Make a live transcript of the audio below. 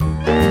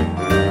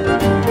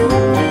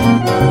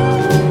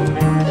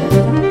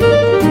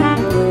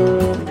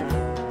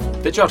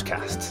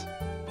Jodcast.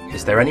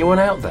 Is there anyone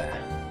out there?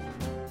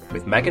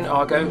 With Megan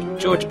Argo,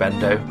 George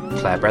Bendo,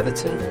 Claire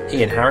Bretherton,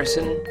 Ian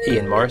Harrison,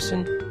 Ian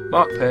Morison,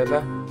 Mark Purver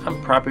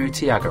and Prabhu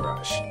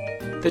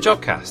Tiagaraj. The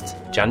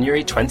Jodcast,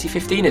 January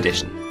 2015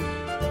 edition.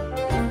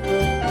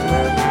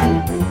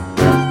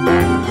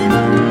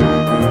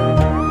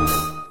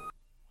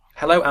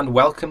 Hello and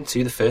welcome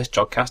to the first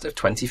Jodcast of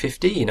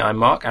 2015. I'm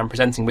Mark, and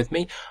presenting with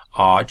me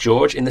are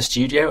George in the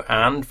studio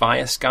and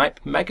via Skype,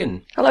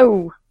 Megan.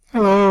 Hello.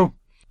 Hello.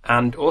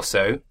 And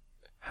also,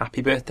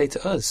 happy birthday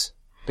to us,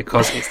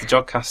 because it's the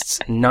Jodcast's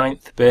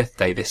 9th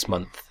birthday this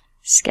month.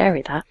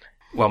 Scary, that.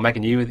 Well,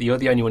 Megan, you're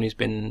the only one who's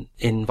been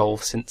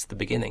involved since the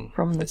beginning.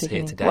 From the beginning.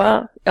 Here today.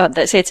 Well,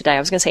 that's here today. I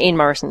was going to say Ian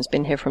Morison's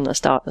been here from the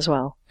start as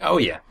well. Oh,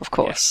 yeah. Of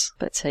course.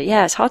 Yeah. But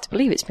yeah, it's hard to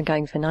believe it's been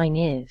going for 9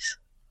 years.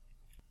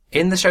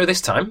 In the show this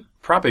time,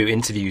 Prabhu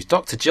interviews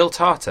Dr. Jill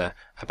Tarter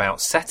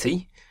about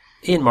SETI.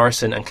 Ian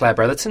Morison and Claire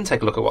Bretherton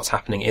take a look at what's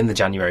happening in the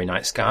January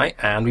night sky,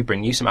 and we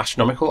bring you some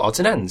astronomical odds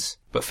and ends.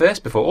 But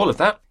first, before all of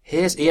that,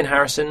 here's Ian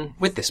Harrison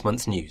with this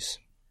month's news.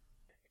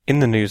 In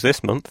the news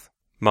this month,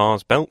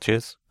 Mars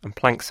belches and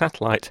Planck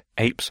satellite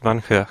apes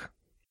Van Gogh.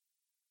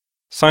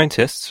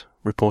 Scientists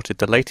reported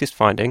the latest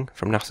finding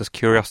from NASA's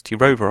Curiosity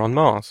rover on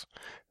Mars.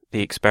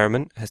 The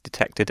experiment has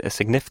detected a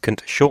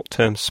significant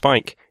short-term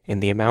spike in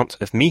the amount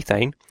of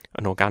methane,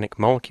 an organic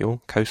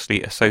molecule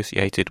closely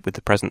associated with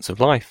the presence of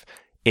life,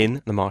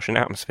 in the Martian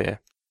atmosphere.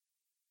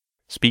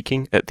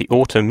 Speaking at the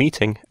autumn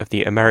meeting of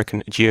the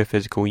American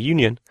Geophysical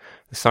Union,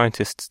 the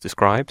scientists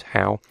described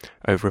how,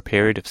 over a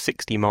period of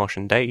 60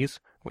 Martian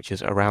days, which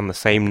is around the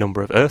same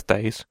number of Earth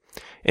days,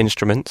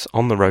 instruments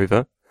on the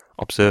rover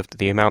observed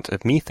the amount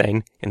of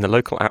methane in the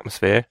local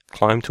atmosphere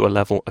climb to a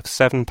level of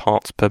 7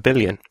 parts per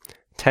billion,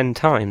 10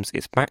 times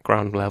its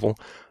background level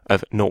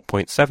of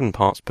 0.7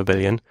 parts per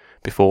billion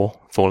before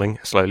falling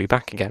slowly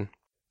back again.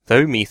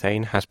 Though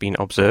methane has been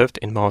observed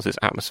in Mars's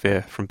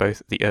atmosphere from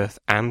both the Earth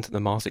and the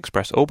Mars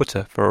Express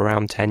orbiter for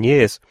around 10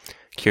 years,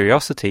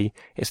 Curiosity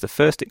is the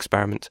first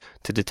experiment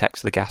to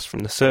detect the gas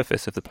from the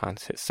surface of the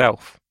planet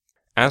itself.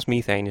 As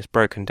methane is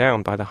broken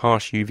down by the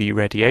harsh UV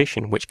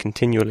radiation which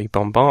continually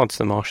bombards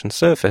the Martian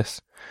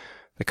surface,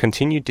 the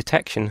continued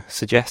detection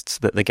suggests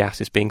that the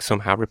gas is being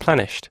somehow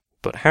replenished.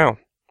 But how?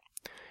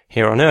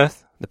 Here on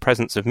Earth, the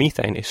presence of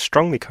methane is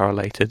strongly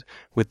correlated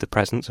with the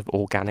presence of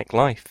organic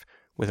life,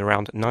 with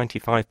around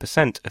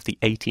 95% of the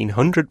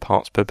 1800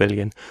 parts per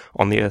billion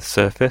on the Earth's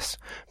surface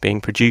being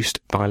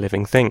produced by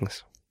living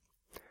things.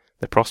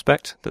 The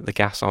prospect that the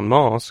gas on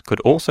Mars could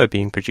also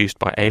be produced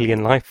by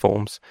alien life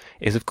forms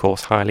is of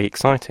course highly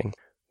exciting,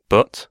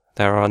 but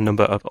there are a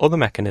number of other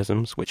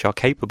mechanisms which are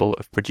capable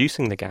of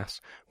producing the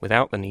gas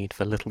without the need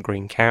for little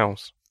green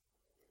cows.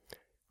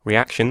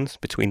 Reactions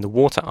between the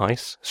water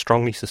ice,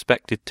 strongly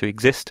suspected to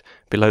exist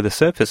below the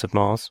surface of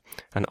Mars,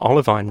 and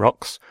olivine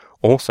rocks,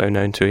 also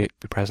known to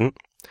be present,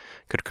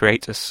 could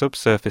create a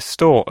subsurface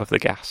store of the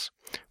gas,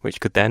 which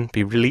could then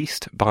be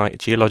released by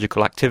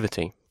geological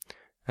activity,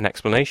 an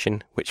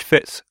explanation which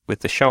fits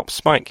with the sharp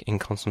spike in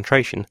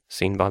concentration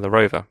seen by the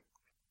rover.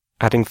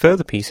 Adding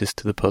further pieces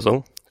to the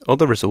puzzle,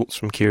 other results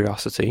from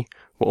Curiosity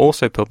were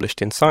also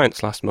published in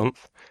Science last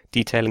month,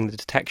 detailing the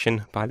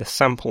detection by the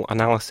Sample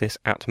Analysis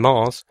at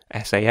Mars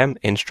 (SAM)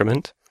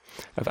 instrument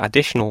of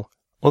additional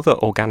other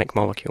organic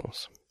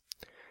molecules.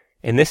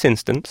 In this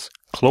instance,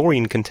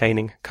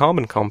 chlorine-containing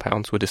carbon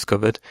compounds were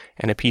discovered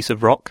in a piece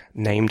of rock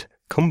named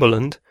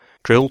Cumberland,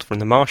 drilled from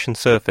the Martian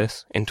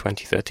surface in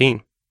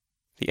 2013.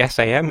 The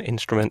SAM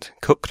instrument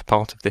cooked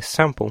part of this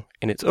sample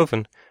in its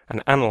oven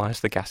and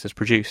analysed the gases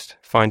produced,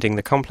 finding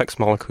the complex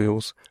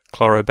molecules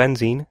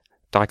chlorobenzene,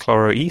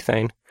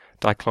 dichloroethane,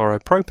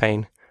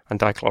 dichloropropane, and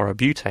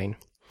dichlorobutane,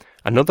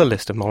 another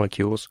list of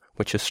molecules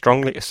which are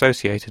strongly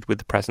associated with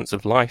the presence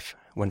of life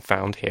when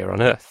found here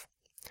on Earth.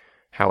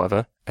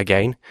 However,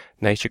 again,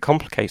 nature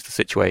complicates the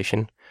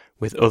situation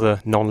with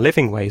other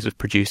non-living ways of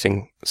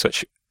producing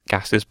such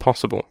gases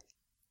possible.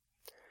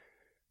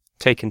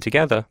 Taken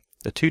together,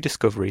 the two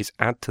discoveries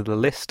add to the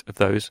list of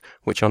those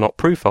which are not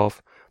proof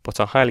of,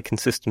 but are highly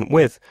consistent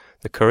with,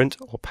 the current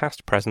or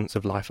past presence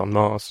of life on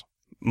Mars.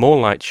 More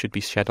light should be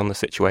shed on the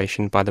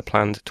situation by the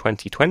planned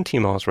 2020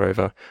 Mars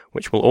rover,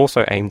 which will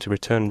also aim to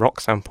return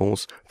rock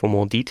samples for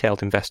more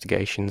detailed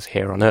investigations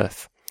here on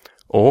Earth.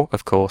 Or,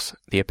 of course,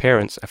 the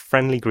appearance of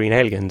friendly green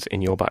aliens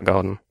in your back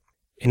garden.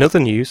 In other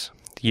news,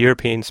 the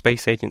European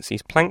Space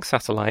Agency's Planck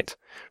satellite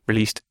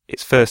released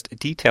its first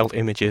detailed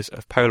images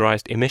of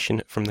polarized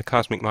emission from the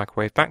cosmic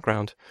microwave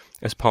background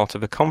as part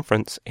of a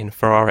conference in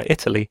Ferrara,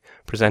 Italy,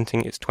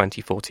 presenting its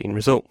 2014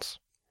 results.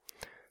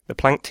 The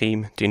Planck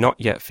team do not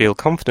yet feel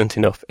confident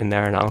enough in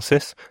their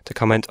analysis to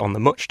comment on the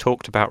much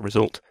talked about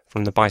result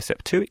from the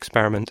BICEP 2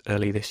 experiment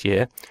early this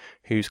year,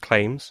 whose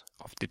claims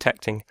of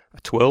detecting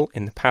a twirl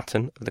in the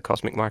pattern of the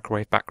cosmic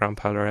microwave background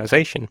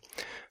polarization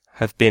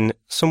have been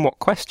somewhat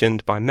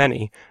questioned by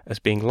many as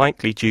being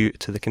likely due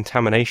to the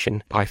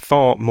contamination by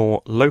far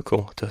more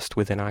local dust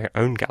within our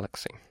own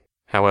galaxy.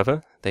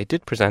 However, they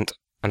did present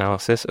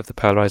analysis of the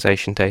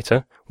polarization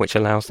data, which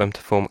allows them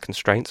to form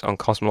constraints on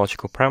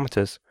cosmological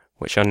parameters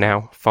which are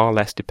now far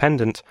less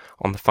dependent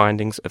on the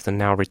findings of the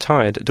now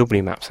retired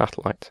WMAP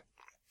satellite.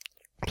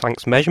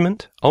 Planck's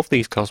measurement of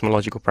these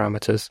cosmological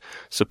parameters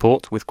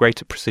support with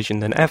greater precision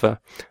than ever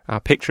our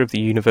picture of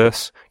the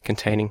universe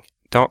containing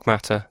dark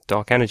matter,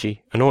 dark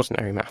energy, and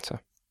ordinary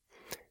matter.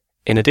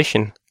 In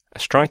addition, a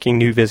striking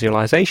new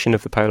visualization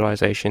of the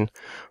polarization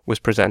was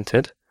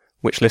presented,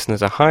 which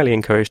listeners are highly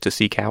encouraged to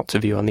seek out to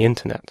view on the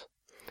internet.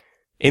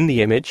 In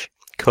the image,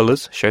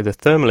 colours show the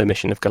thermal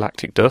emission of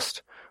galactic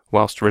dust,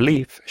 whilst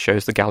relief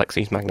shows the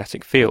galaxy's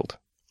magnetic field.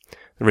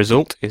 The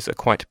result is a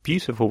quite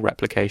beautiful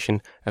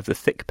replication of the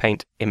thick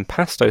paint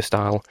impasto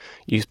style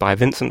used by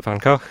Vincent van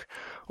Gogh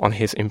on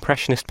his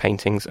impressionist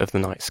paintings of the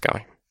night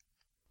sky.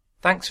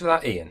 Thanks for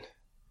that, Ian.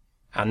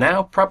 And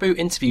now Prabhu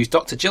interviews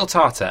Dr. Jill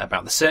Tarter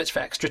about the search for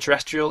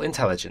extraterrestrial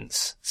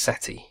intelligence,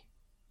 SETI.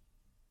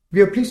 We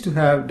are pleased to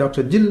have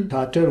Dr. Jill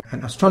Tarter,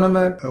 an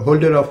astronomer, a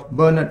holder of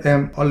Bernard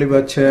M.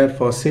 Oliver Chair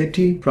for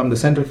SETI from the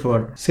Center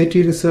for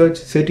SETI Research,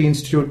 SETI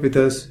Institute, with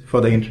us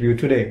for the interview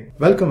today.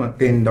 Welcome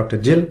again, Dr.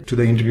 Jill, to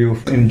the interview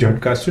in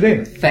Jodcast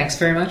today. Thanks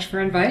very much for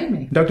inviting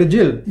me. Dr.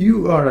 Jill,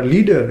 you are a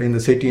leader in the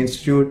SETI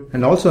Institute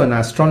and also an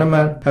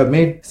astronomer, have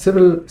made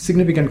several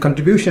significant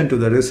contributions to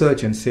the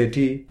research in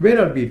SETI. Where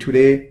are we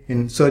today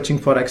in searching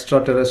for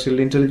extraterrestrial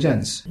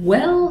intelligence?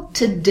 Well,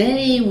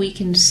 today we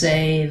can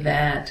say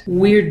that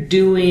we're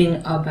doing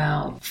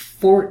about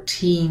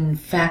 14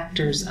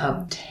 factors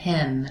of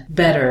 10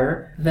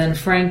 better than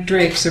Frank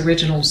Drake's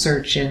original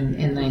search in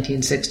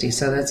 1960.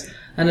 So that's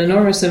an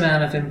enormous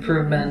amount of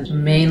improvement,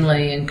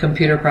 mainly in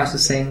computer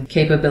processing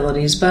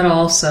capabilities, but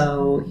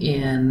also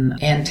in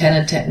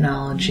antenna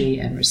technology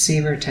and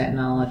receiver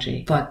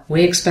technology. But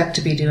we expect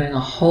to be doing a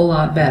whole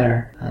lot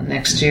better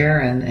next year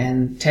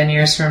and 10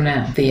 years from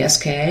now. The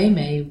SKA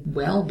may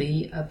well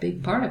be a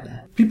big part of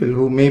that. People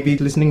who may be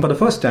listening for the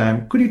first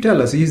time, could you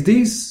tell us, is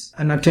this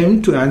an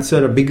attempt to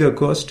answer a bigger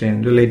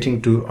question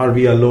relating to are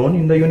we alone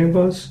in the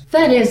universe?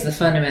 That is the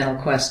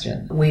fundamental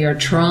question. We are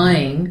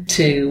trying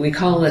to, we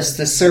call this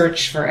the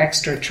search for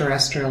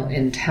extraterrestrial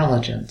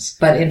intelligence.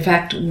 But in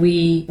fact,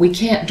 we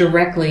can't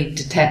directly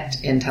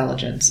detect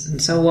intelligence.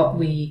 And so what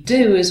we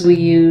do is we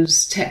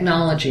use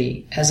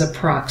technology as a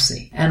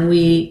proxy. And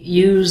we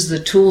use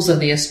the tools of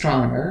the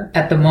astronomer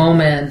at the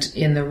moment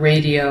in the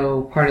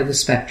radio part of the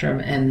spectrum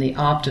and the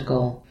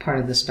optical part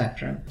of the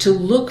spectrum to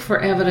look for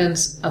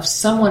evidence of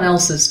someone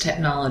else's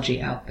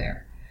technology out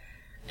there.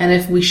 And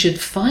if we should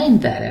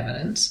find that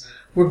evidence,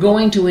 we're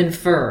going to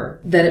infer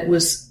that it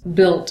was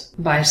built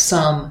by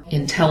some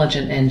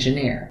intelligent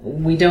engineer.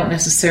 We don't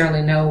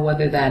necessarily know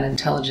whether that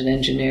intelligent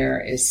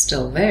engineer is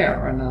still there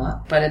or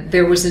not, but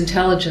there was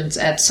intelligence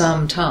at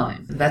some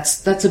time.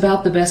 That's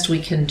about the best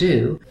we can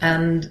do,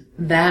 and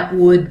that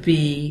would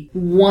be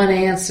one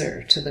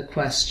answer to the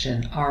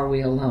question, are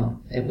we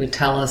alone? It would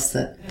tell us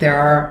that there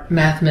are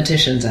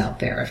mathematicians out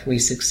there if we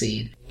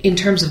succeed. In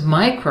terms of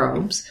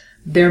microbes,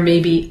 there may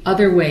be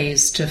other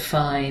ways to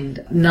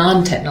find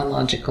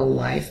non-technological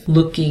life,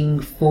 looking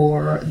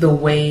for the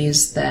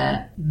ways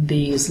that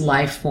these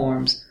life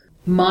forms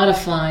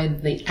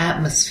modified the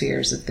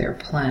atmospheres of their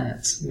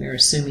planets. We're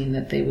assuming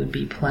that they would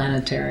be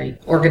planetary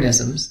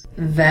organisms.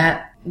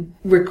 That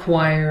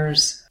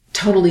requires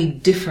totally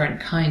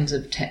different kinds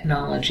of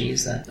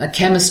technologies, a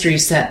chemistry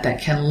set that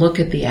can look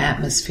at the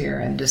atmosphere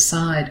and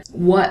decide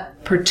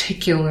what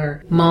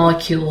particular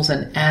molecules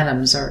and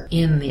atoms are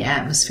in the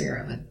atmosphere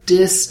of a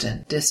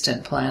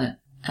distant planet,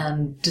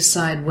 and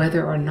decide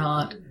whether or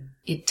not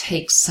it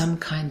takes some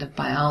kind of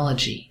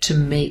biology to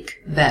make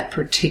that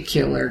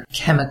particular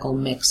chemical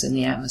mix in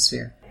the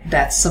atmosphere.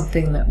 That's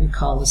something that we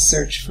call the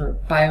search for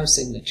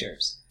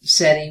biosignatures.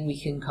 SETI we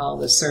can call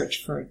the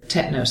search for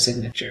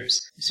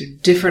technosignatures. These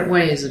are different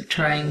ways of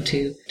trying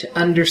to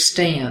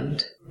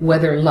understand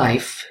whether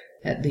life,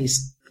 at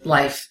least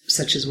life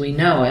such as we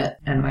know it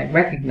and might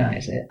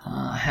recognize it,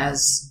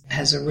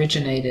 has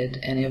originated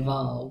and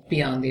evolved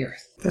beyond the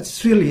Earth.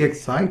 That's really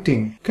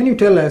exciting. Can you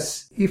tell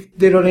us if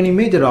there are any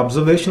major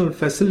observational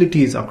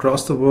facilities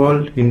across the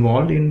world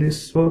involved in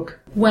this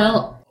work?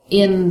 Well,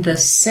 in the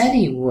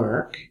SETI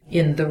work,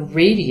 in the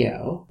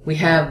radio, we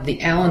have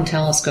the Allen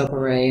Telescope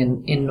Array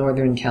in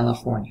Northern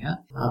California.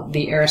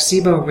 The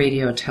Arecibo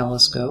Radio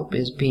Telescope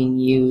is being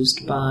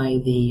used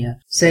by the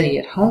SETI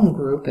at Home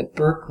group at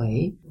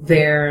Berkeley.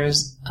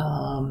 There's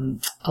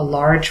a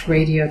large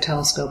radio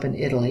telescope in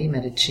Italy,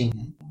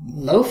 Medicina.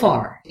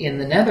 LOFAR in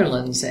the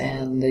Netherlands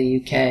and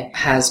the UK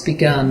has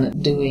begun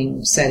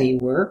doing SETI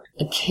work.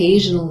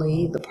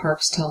 Occasionally, the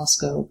Parkes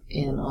telescope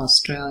in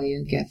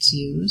Australia gets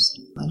used.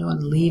 I don't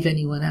want to leave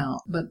anyone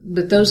out, but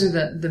those are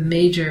the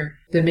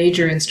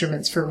major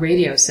instruments for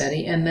radio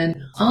SETI. And then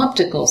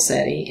optical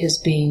SETI is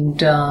being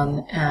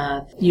done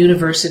at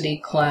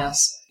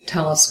university-class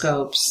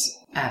telescopes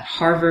at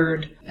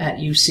Harvard, at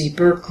UC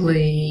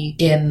Berkeley,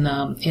 in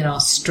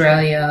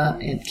Australia,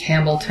 in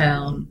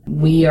Campbelltown.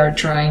 We are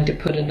trying to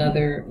put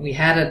we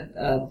had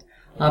a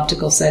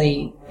optical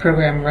SETI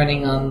program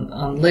running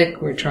on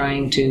Lick. We're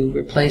trying to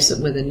replace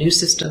it with a new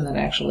system that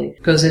actually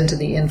goes into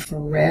the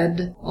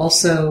infrared.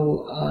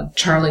 Also,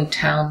 Charlie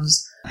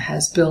Towns'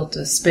 has built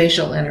a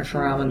spatial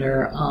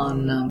interferometer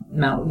on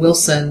Mount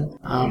Wilson.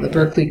 The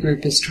Berkeley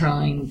group is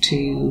trying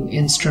to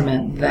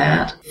instrument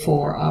that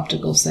for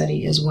optical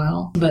SETI as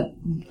well. But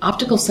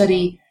optical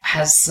SETI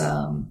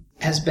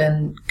has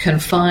been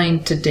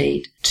confined to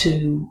date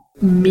to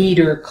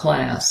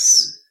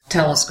meter-class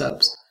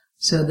telescopes.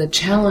 So the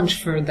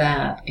challenge for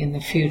that in the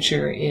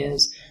future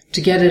is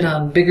to get it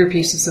on bigger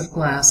pieces of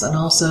glass and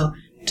also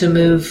to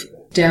move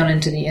down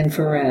into the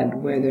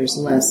infrared where there's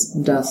less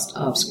dust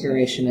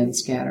obscuration and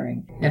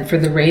scattering. And for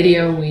the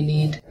radio, we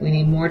need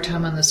more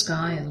time on the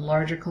sky and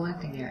larger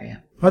collecting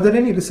area. Are there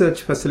any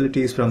research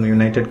facilities from the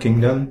United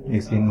Kingdom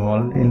is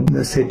involved in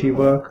the SETI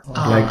work, or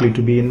likely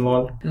to be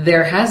involved?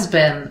 There has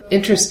been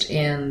interest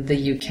in the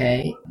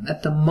UK.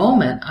 At the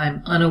moment,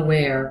 I'm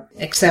unaware,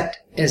 except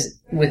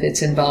as with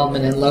its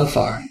involvement in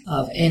LOFAR,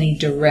 of any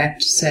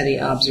direct SETI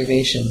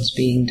observations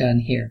being done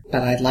here.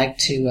 But I'd like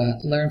to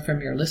learn from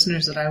your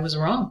listeners that I was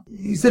wrong.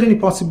 Is there any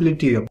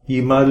possibility of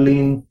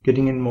eMerlin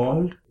getting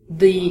involved?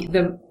 The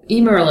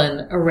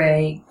eMerlin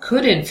array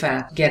could in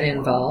fact get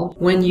involved.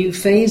 When you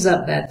phase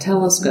up that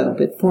telescope,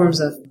 it forms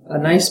a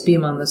nice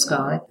beam on the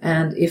sky,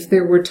 and if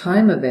there were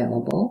time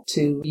available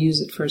to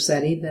use it for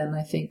SETI, then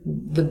I think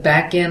the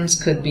back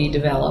ends could be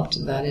developed.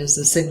 That is,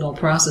 the signal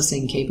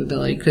processing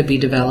capability could be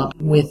developed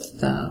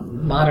with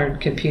modern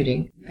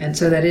computing. And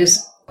so that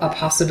is a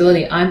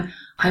possibility. I'm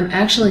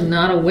actually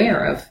not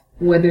aware of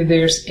whether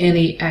there's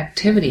any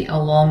activity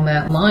along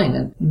that line,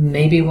 and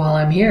maybe while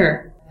I'm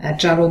here at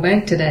Jodrell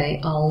Bank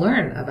today, I'll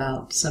learn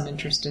about some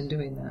interest in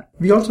doing that.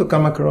 We also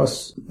come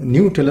across a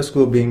new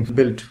telescope being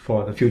built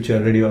for the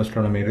future radio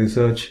astronomy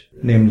research,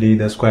 namely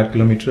the Square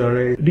Kilometre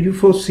Array. Do you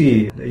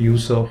foresee the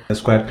use of the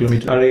Square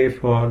Kilometre Array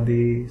for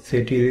the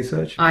SETI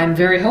research? I'm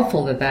very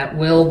hopeful that that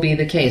will be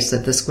the case,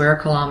 that the Square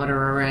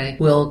Kilometre Array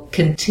will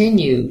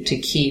continue to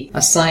keep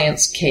a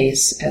science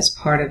case as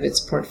part of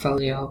its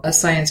portfolio, a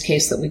science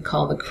case that we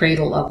call the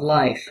Cradle of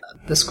Life.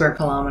 The Square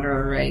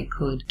Kilometre Array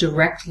could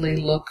directly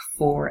look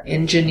for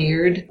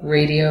engineered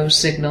radio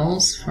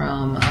signals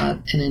from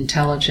an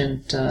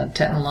intelligent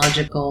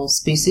technological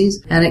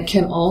species, and it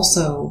can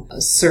also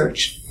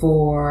search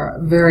for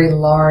very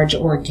large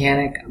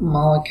organic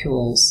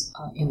molecules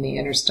in the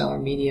interstellar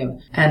medium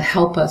and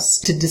help us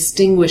to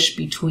distinguish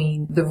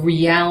between the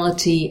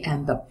reality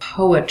and the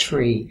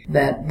poetry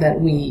that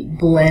we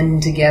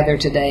blend together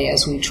today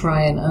as we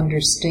try and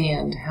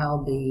understand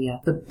how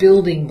the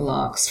building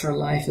blocks for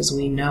life as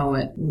we know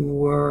it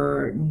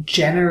were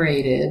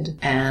generated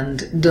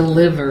and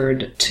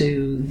delivered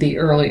to the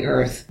early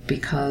Earth.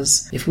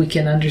 Because if we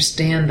can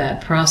understand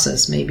that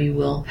process, maybe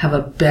we'll have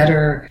a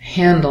better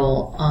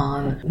handle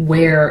on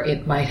where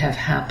it might have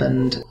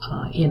happened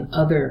in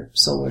other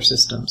solar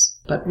systems.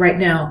 But right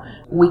now,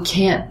 we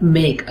can't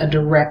make a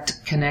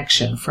direct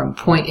connection from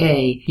point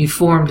A, you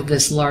formed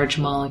this large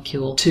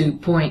molecule, to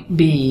point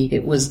B,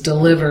 it was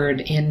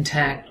delivered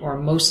intact or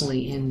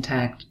mostly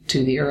intact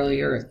to the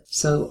early Earth.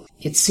 So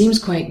it seems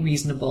quite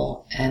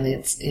reasonable, and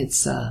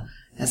it's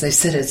as I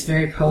said, it's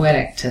very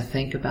poetic to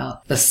think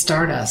about the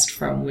stardust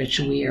from which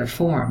we are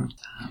formed.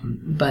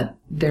 But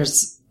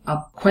there's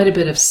quite a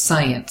bit of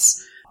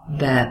science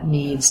that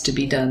needs to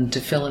be done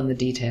to fill in the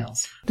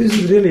details. This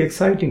is really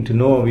exciting to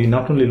know. We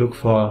not only look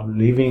for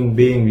living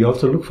being, we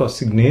also look for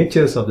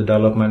signatures of the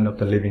development of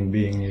the living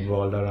being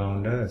involved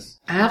around us.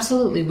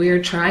 Absolutely. We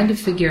are trying to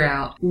figure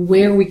out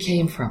where we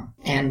came from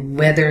and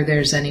whether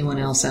there's anyone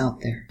else out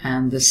there.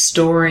 And the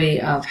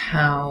story of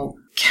how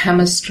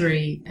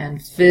chemistry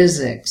and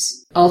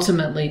physics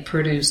ultimately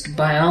produced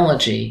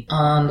biology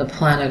on the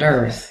planet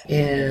Earth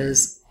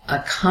is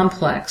a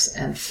complex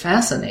and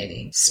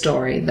fascinating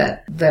story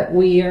that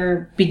we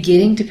are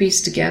beginning to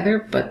piece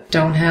together, but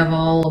don't have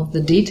all of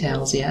the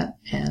details yet.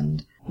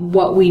 And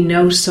what we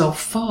know so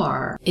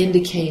far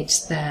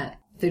indicates that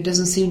there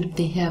doesn't seem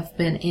to have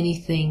been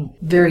anything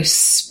very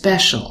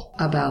special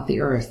about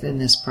the Earth in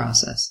this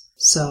process.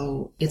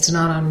 So it's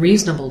not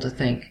unreasonable to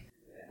think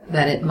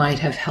that it might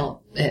have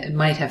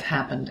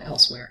happened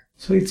elsewhere.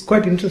 So it's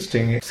quite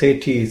interesting.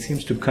 SETI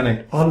seems to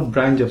connect all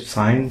branch of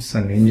science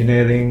and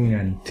engineering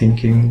and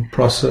thinking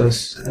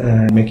process,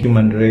 make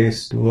human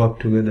race to work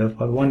together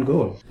for one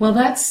goal. Well,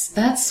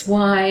 that's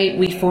why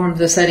we formed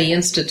the SETI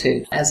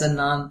Institute as a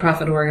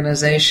non-profit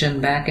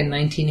organization back in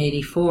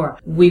 1984.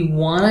 We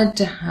wanted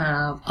to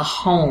have a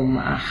home,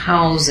 a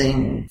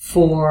housing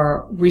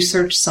for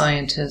research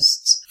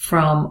scientists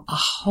from a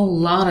whole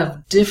lot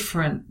of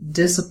different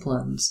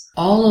disciplines,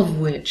 all of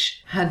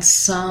which had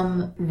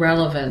some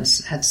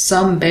relevance, had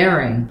some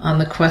bearing on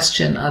the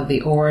question of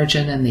the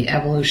origin and the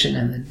evolution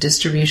and the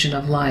distribution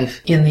of life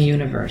in the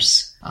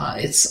universe.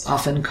 It's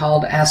often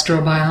called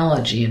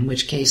astrobiology, in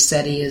which case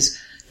SETI is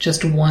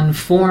just one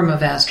form of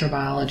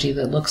astrobiology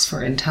that looks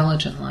for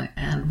intelligent life.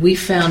 And we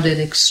found it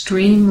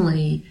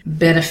extremely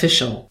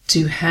beneficial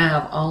to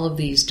have all of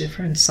these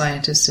different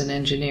scientists and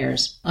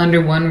engineers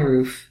under one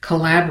roof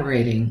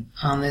collaborating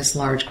on this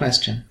large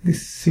question.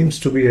 This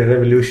seems to be a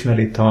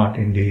revolutionary thought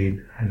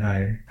indeed, and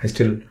I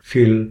still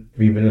feel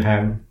we will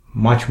have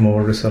much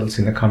more results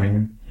in the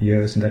coming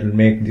years that will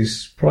make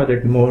this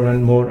project more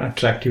and more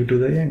attractive to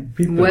the young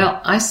people?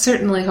 Well, I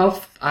certainly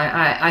hope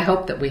I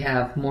hope that we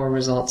have more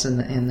results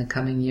in the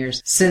coming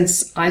years.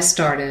 Since I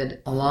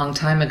started a long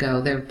time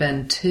ago, there have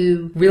been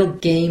two real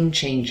game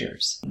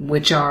changers,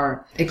 which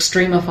are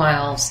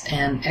extremophiles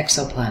and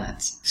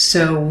exoplanets.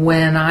 So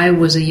when I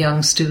was a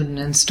young student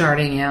and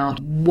starting out,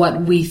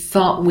 what we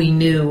thought we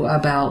knew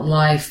about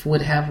life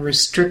would have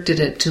restricted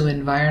it to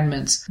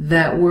environments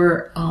that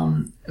were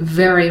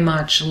very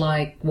much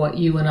like what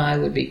you and I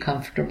would be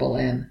comfortable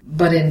in.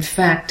 But in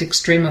fact,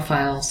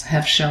 extremophiles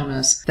have shown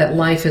us that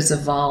life has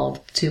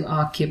evolved to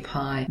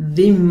occupy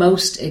the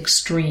most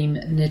extreme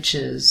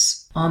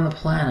niches on the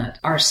planet.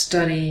 Our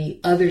study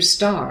other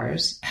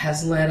stars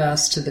has led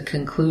us to the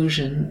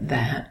conclusion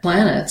that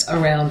planets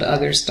around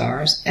other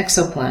stars,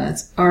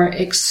 exoplanets, are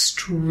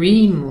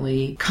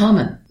extremely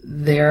common.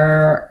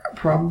 They're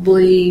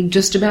probably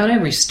just about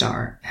every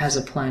star has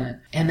a planet.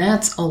 And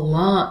that's a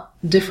lot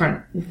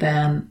different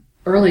than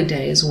early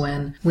days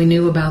when we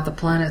knew about the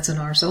planets in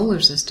our solar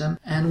system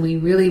and we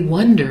really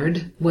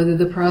wondered whether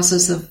the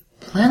process of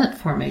planet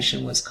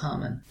formation was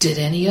common. Did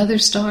any other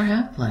star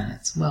have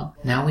planets? Well,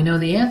 now we know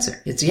the answer.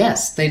 It's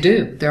yes, they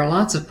do. There are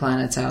lots of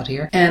planets out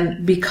here.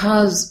 And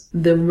because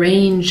the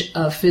range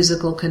of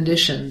physical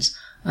conditions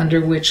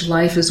under which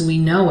life as we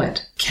know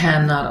it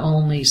can not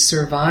only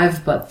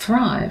survive but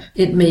thrive,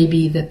 it may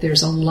be that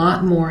there's a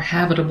lot more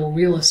habitable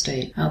real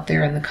estate out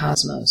there in the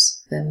cosmos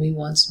than we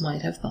once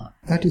might have thought.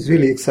 That is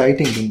really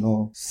exciting to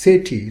know.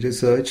 SETI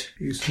research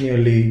is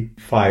nearly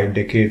 5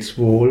 decades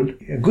old.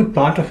 A good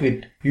part of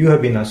it, you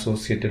have been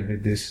associated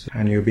with this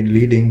and you've been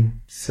leading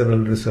several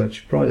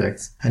research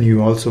projects. And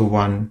you also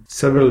won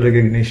several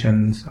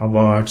recognitions,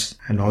 awards,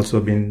 and also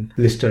been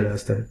listed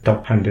as the top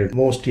 100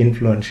 most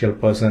influential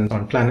persons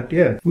on planet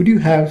Earth. Would you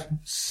have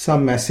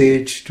some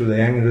message to the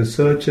young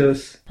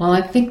researchers? Well,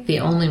 I think the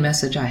only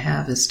message I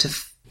have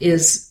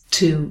is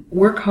to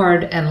work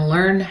hard and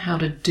learn how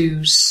to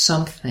do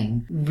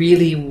something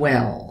really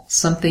well,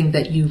 something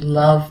that you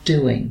love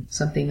doing,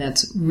 something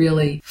that's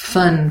really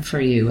fun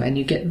for you and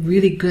you get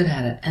really good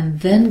at it,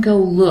 and then go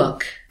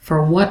look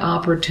for what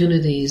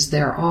opportunities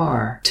there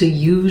are to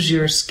use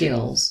your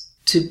skills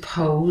to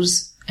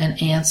pose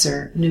and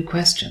answer new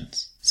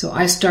questions. So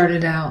I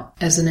started out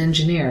as an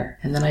engineer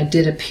and then I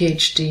did a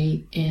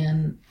PhD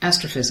in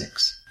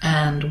astrophysics.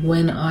 And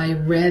when I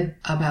read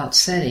about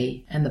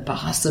SETI and the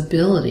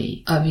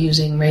possibility of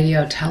using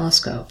radio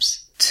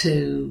telescopes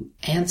to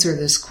answer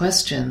this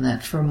question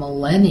that for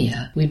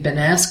millennia we'd been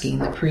asking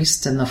the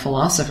priests and the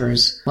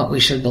philosophers what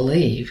we should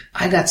believe,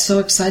 I got so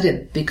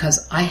excited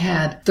because I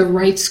had the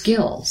right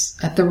skills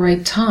at the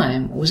right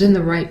time, was in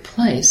the right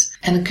place,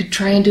 and could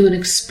try and do an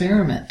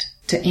experiment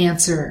to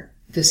answer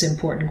this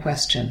important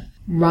question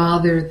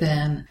rather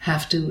than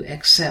have to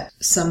accept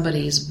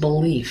somebody's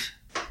belief.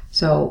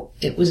 So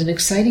it was an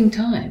exciting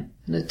time,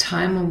 and a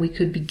time when we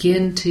could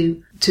begin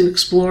to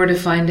explore to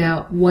find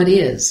out what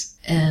is,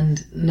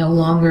 and no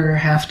longer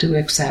have to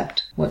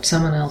accept what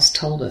someone else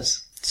told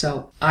us.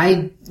 So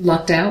I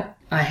lucked out.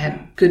 I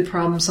had good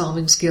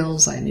problem-solving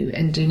skills. I knew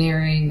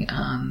engineering.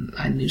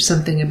 I knew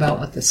something about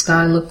what the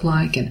sky looked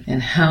like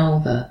and how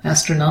the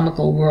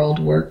astronomical world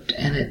worked,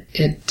 and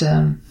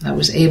I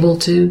was able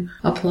to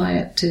apply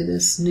it to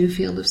this new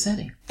field of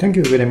SETI. Thank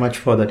you very much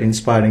for that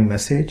inspiring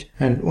message.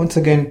 And once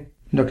again,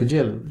 Dr.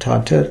 Jill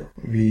Tarter,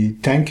 we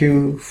thank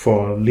you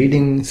for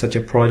leading such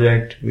a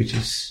project which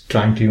is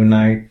trying to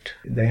unite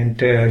the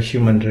entire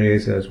human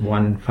race as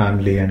one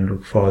family and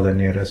look for the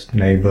nearest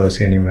neighbors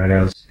anywhere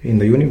else in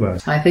the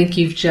universe. I think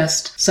you've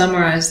just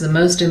summarized the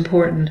most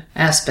important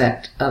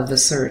aspect of the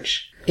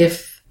search.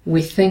 If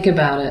we think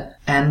about it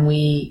and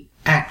we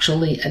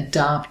actually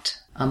adopt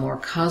a more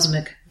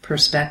cosmic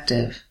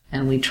perspective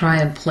and we try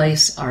and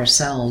place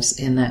ourselves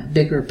in that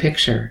bigger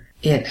picture,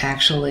 it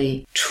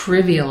actually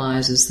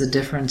trivializes the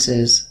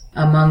differences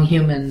among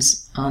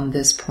humans on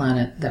this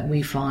planet that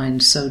we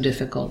find so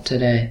difficult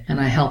today. And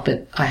I hope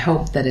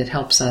that it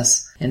helps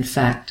us, in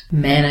fact,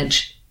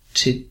 manage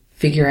to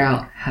figure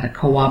out how to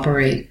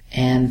cooperate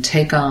and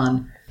take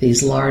on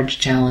these large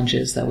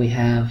challenges that we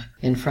have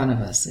in front of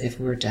us if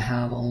we're to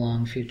have a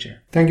long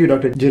future. Thank you,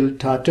 Dr. Jill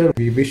Tarter.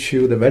 We wish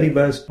you the very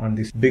best on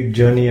this big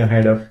journey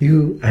ahead of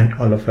you and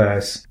all of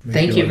us.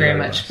 Thank you very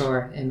much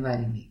for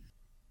inviting me.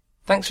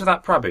 Thanks for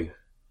that, Prabhu.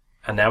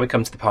 And now we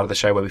come to the part of the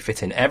show where we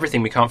fit in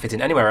everything we can't fit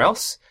in anywhere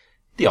else,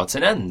 the odds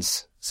and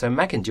ends. So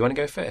Megan, do you want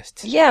to go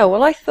first? Yeah,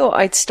 well, I thought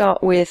I'd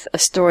start with a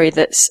story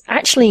that's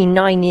actually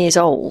 9 years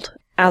old,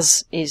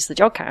 as is the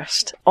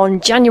Jodcast.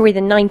 On January the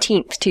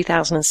 19th,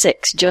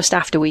 2006, just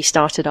after we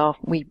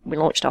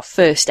launched our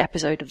first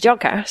episode of the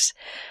Jodcast,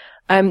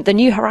 the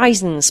New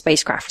Horizons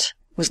spacecraft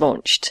was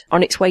launched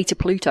on its way to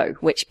Pluto,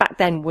 which back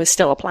then was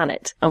still a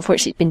planet.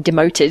 Unfortunately, it's been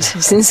demoted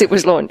since it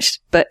was launched,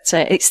 but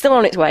it's still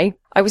on its way.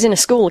 I was in a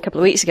school a couple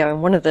of weeks ago,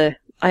 and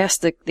I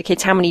asked the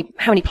kids how many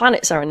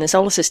planets are in the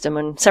solar system,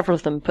 and several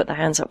of them put their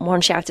hands up.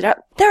 One shouted out,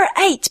 "There are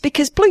 8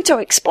 because Pluto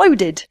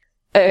exploded."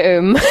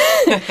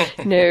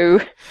 No.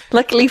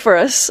 Luckily for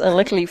us, and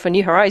luckily for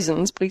New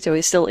Horizons, Pluto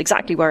is still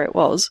exactly where it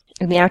was,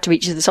 in the outer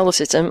reaches of the solar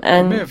system,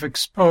 and... I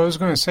was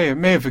going to say, it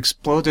may have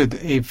exploded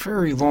a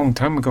very long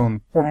time ago,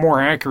 or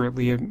more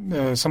accurately,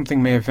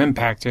 something may have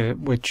impacted it,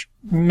 which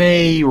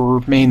may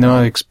or may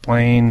not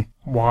explain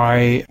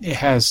why it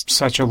has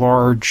such a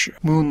large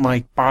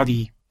moon-like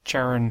body,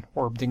 Charon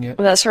orbiting it.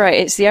 Well, that's right,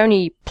 it's the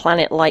only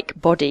planet-like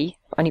body,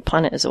 only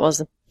planet as it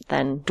was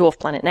then, dwarf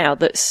planet now,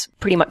 that's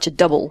pretty much a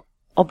double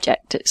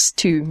object. It's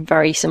two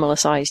very similar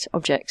sized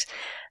objects.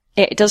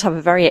 It does have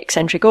a very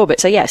eccentric orbit,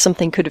 so yeah,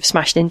 something could have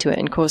smashed into it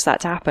and caused that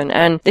to happen.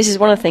 And this is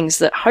one of the things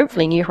that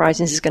hopefully New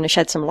Horizons is going to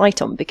shed some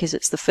light on, because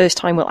it's the first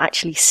time we'll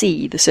actually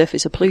see the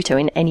surface of Pluto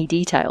in any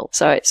detail.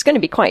 So it's going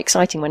to be quite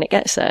exciting when it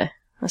gets there.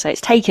 I say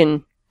it's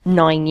taken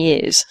 9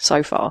 years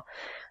so far.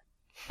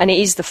 And it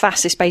is the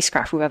fastest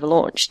spacecraft we've ever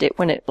launched.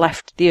 When it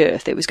left the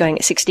Earth, it was going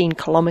at 16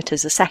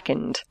 kilometers a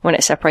second when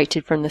it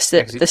separated from the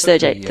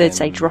third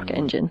stage rocket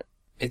engine.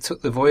 It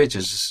took the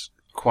Voyagers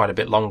quite a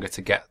bit longer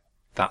to get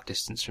that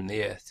distance from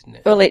the Earth, didn't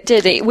it? Well, it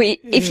did.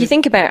 If you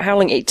think about how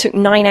long it took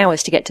 9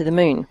 hours to get to the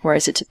Moon,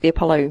 whereas it took the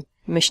Apollo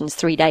missions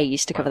 3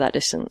 days to cover that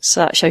distance. So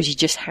that shows you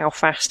just how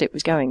fast it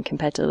was going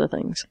compared to other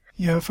things.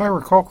 Yeah, if I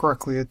recall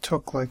correctly, it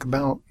took like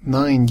about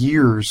 9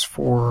 years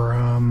for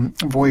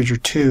Voyager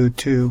 2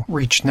 to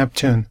reach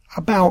Neptune.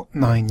 About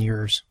 9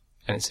 years.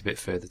 And it's a bit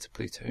further to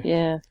Pluto.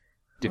 Yeah.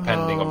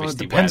 Depending,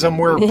 obviously. Depends on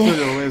where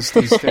Pluto is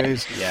these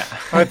days. Yeah.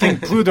 I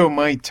think Pluto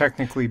might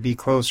technically be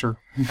closer.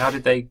 How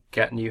did they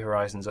get New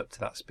Horizons up to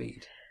that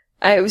speed?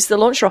 It was the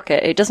launch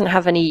rocket. It doesn't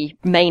have any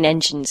main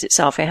engines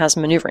itself. It has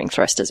maneuvering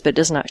thrusters, but it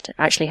doesn't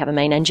actually have a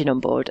main engine on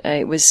board.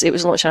 It was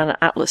launched on an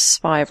Atlas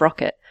V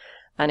rocket,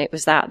 and it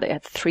was that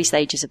had 3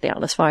 stages of the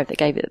Atlas V that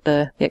gave it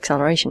the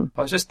acceleration.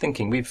 I was just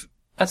thinking,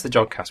 as the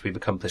Jodcast, we've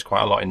accomplished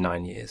quite a lot in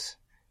 9 years,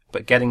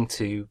 but getting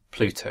to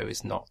Pluto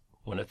is not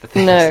one of the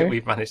things that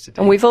we've managed to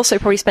do. And we've also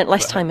probably spent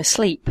less time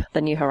asleep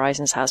than New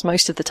Horizons has.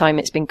 Most of the time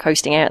it's been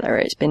coasting out there.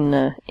 It's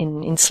been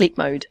in sleep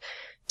mode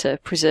to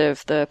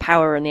preserve the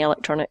power and the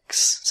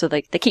electronics. So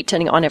they keep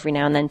turning it on every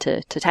now and then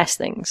to test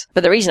things.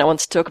 But the reason I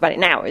wanted to talk about it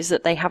now is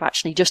that they have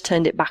actually just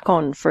turned it back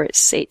on for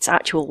its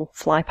actual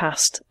fly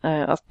past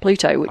of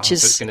Pluto, which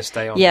is... So it's going to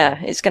stay on?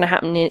 Yeah, it's going to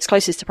happen. Its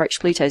closest approach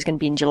to Pluto is going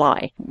to be in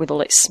July with all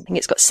its... I think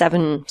it's got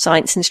 7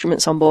 science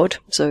instruments on board.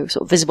 So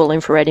sort of visible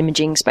infrared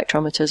imaging,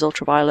 spectrometers,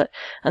 ultraviolet.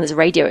 And there's a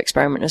radio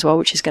experiment as well,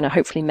 which is going to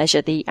hopefully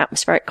measure the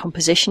atmospheric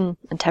composition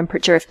and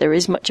temperature if there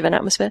is much of an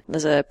atmosphere.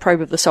 There's a probe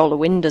of the solar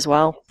wind as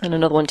well, and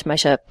another one to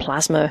measure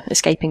plasma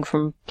escaping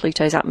from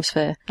Pluto's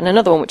atmosphere, and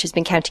another one which has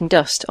been counting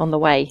dust on the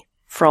way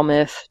from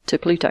Earth to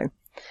Pluto.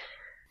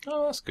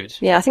 Oh, that's good.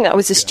 Yeah, I think that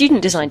was a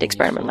student-designed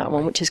experiment, that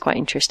one, which is quite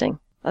interesting.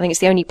 I think it's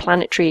the only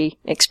planetary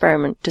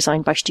experiment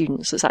designed by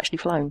students that's actually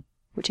flown,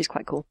 which is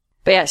quite cool.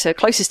 But yeah, so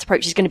closest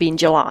approach is going to be in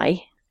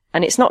July,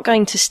 and it's not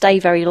going to stay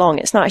very long.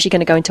 It's not actually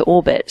going to go into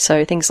orbit,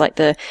 so things like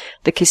the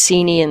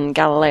Cassini and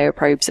Galileo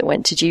probes that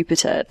went to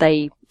Jupiter,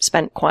 they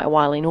spent quite a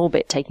while in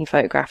orbit taking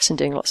photographs and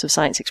doing lots of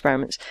science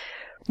experiments.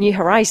 New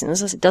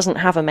Horizons, as it doesn't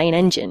have a main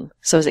engine,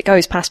 so as it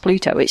goes past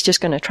Pluto, it's just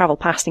going to travel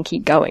past and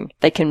keep going.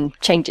 They can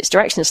change its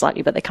direction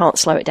slightly, but they can't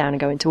slow it down and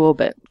go into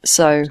orbit.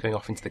 So it's going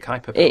off into the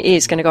Kuiper belt. It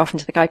is going to go off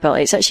into the Kuiper belt.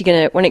 It's actually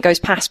going to, when it goes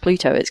past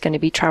Pluto, it's going to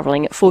be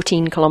travelling at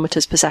 14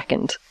 kilometres per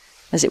second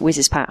as it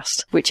whizzes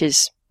past, which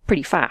is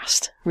pretty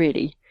fast,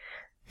 really.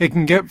 It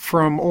can get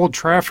from Old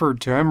Trafford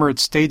to Emirates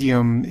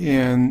Stadium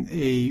in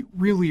a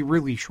really,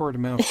 really short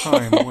amount of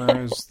time,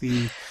 whereas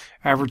the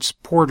average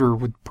supporter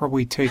would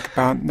probably take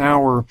about an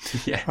hour.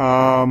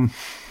 Yeah.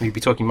 We'd be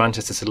talking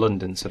Manchester to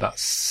London, so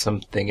that's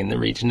something in the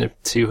region of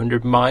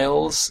 200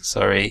 miles.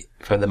 Sorry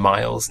for the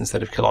miles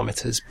instead of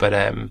kilometres,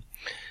 but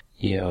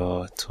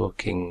you're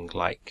talking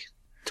like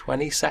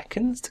 20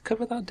 seconds to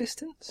cover that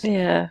distance.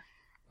 Yeah.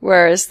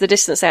 Whereas the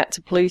distance out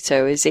to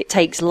Pluto is it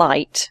takes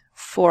light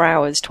 4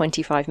 hours,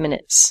 25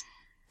 minutes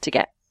to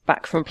get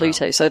back from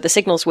Pluto. Wow. So the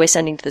signals we're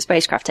sending to the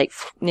spacecraft take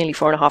nearly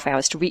 4.5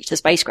 hours to reach the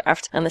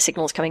spacecraft, and the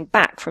signals coming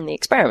back from the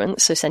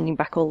experiment, so sending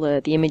back all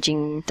the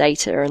imaging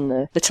data and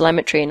the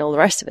telemetry and all the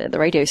rest of it, the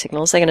radio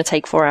signals, they're going to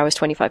take 4 hours,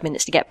 25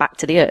 minutes to get back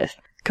to the Earth,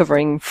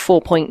 covering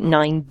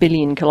 4.9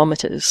 billion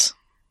kilometres,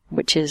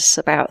 which is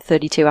about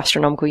 32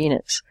 astronomical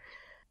units.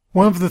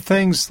 One of the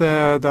things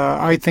that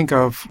I think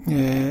of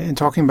in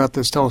talking about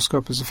this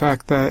telescope is the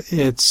fact that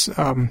it's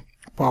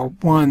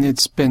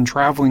it's been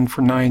traveling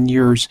for 9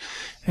 years,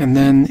 and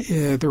then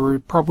there were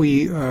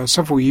probably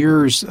several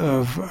years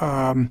of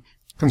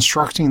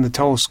constructing the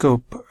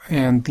telescope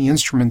and the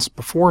instruments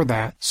before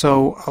that.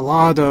 So a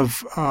lot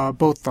of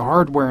both the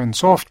hardware and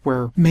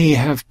software may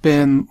have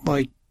been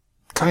like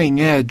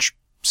cutting edge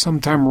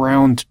sometime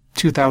around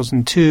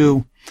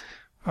 2002.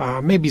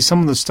 Maybe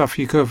some of the stuff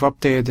you could have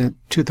updated in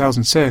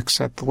 2006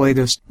 at the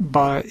latest,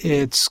 but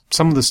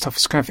some of the stuff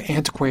is kind of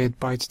antiquated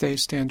by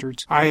today's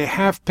standards. I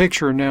have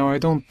picture now. I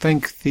don't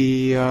think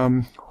the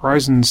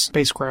Horizon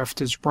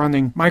spacecraft is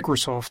running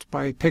Microsoft, but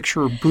I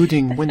picture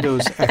booting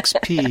Windows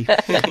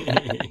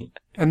XP.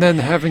 And then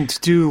having to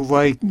do,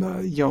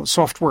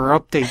 software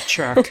update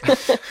check.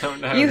 Oh,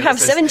 no, You have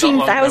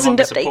 17,000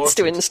 updates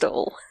to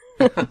install.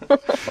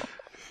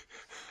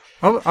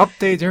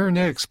 Update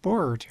Internet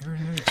Explorer to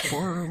Internet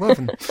Explorer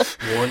 11.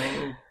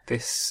 Warning,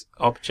 this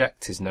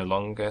object is no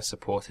longer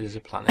supported as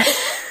a planet.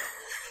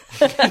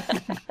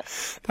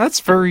 That's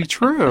very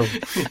true.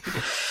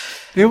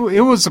 It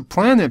was a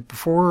planet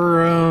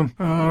before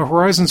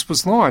Horizons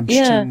was launched.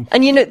 Yeah,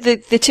 and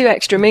the two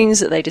extra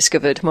moons that they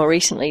discovered more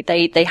recently,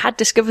 they had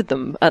discovered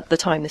them at the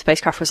time the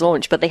spacecraft was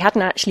launched, but they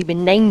hadn't actually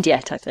been named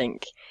yet, I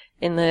think.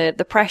 In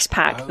the press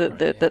pack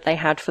that they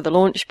had for the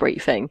launch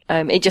briefing,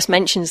 it just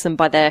mentions them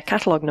by their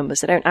catalogue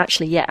numbers. They don't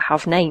actually yet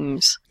have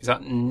names. Is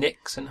that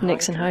Nix and Hydra?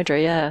 Nix and Hydra,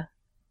 yeah.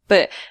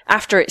 But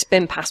after it's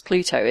been past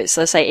Pluto, as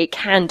I say, it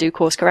can do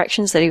course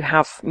corrections. They do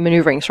have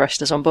manoeuvring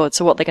thrusters on board.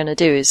 So what they're going to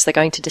do is they're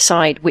going to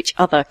decide which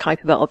other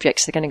Kuiper Belt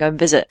objects they're going to go and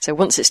visit. So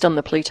once it's done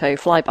the Pluto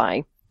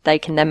flyby, they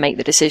can then make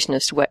the decision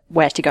as to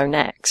where to go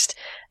next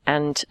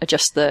and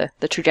adjust the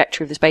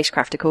trajectory of the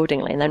spacecraft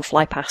accordingly, and then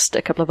fly past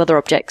a couple of other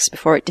objects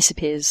before it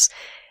disappears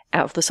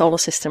out of the solar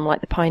system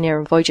like the Pioneer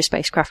and Voyager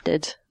spacecraft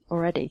did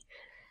already.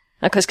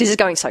 Because it's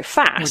going so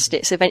fast,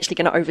 it's eventually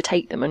going to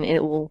overtake them, and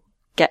it will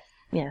get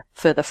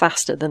further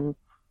faster than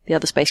the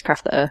other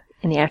spacecraft that are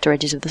in the outer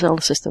edges of the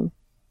solar system.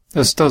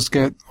 This does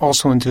get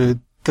also into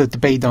the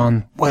debate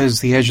on what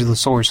is the edge of the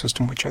solar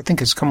system, which I think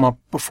has come up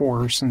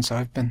before since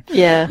I've been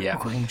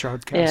recording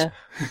Jodcast. Yeah.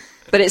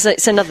 But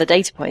it's another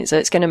data point, so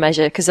it's going to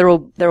measure, because they're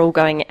all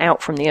going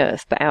out from the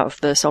Earth, but out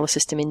of the solar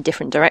system in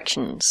different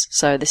directions.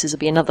 So this will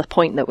be another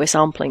point that we're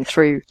sampling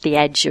through the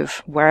edge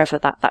of wherever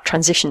that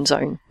transition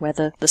zone, where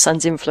the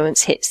sun's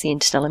influence hits the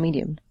interstellar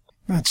medium.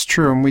 That's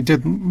true, and we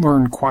did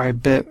learn quite a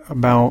bit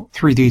about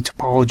 3D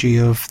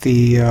topology of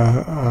the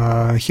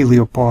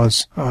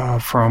heliopause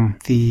from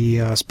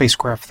the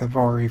spacecraft that have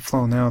already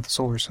flown out of the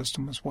solar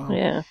system as well.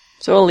 Yeah.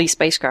 So all these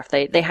spacecraft,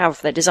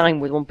 they're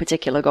designed with one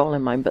particular goal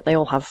in mind, but they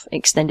all have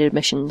extended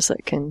missions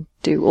that can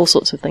do all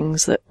sorts of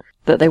things that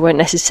they weren't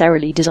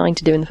necessarily designed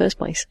to do in the first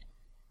place.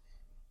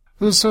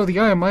 So the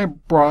item I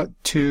brought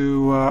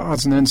to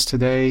Odds and Ends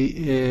today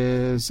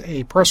is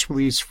a press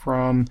release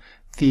from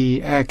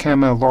the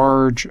Atacama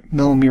Large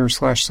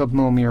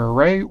Millimeter/Submillimeter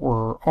Array,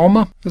 or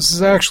ALMA. This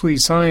is actually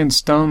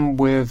science done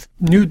with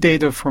new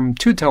data from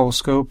two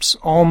telescopes,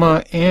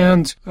 ALMA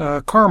and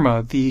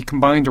CARMA, the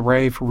Combined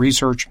Array for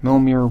Research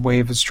Millimeter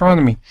Wave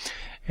Astronomy.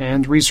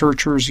 And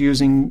researchers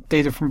using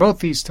data from both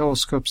these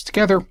telescopes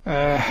together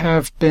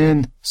have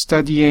been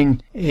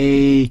studying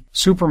a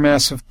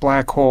supermassive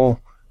black hole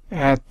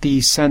at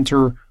the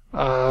center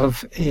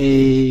of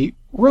a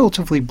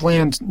relatively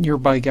bland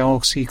nearby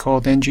galaxy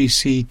called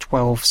NGC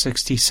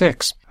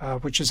 1266,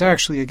 which is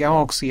actually a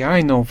galaxy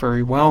I know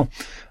very well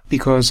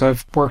because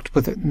I've worked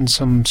with it in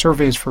some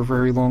surveys for a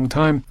very long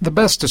time. The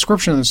best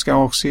description of this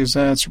galaxy is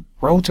that it's a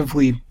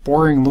relatively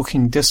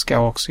boring-looking disk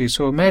galaxy.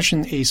 So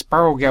imagine a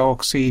spiral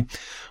galaxy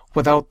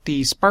without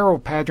the spiral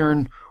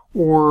pattern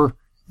or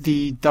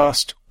the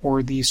dust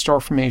or the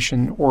star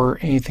formation or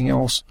anything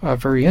else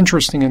very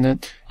interesting in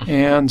it.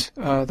 And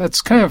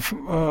that's kind of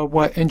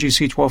what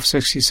NGC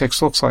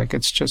 1266 looks like.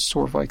 It's just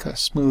sort of like a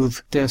smooth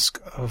disk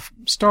of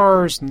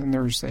stars, and then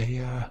there's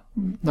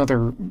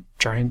another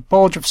giant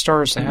bulge of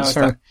stars. So how is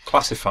that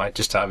classified,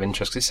 just out of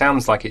interest? It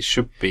sounds like it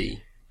should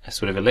be a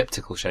sort of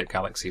elliptical-shaped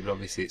galaxy, but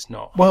obviously it's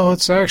not. Well,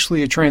 it's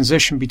actually a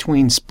transition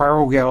between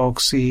spiral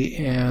galaxy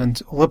and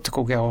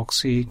elliptical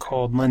galaxy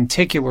called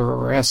lenticular,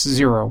 or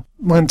S0.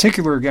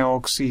 Lenticular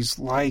galaxies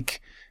like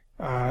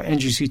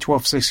NGC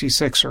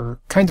 1266 are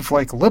kind of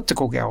like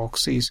elliptical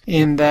galaxies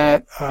in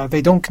that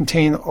they don't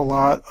contain a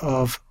lot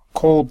of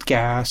cold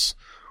gas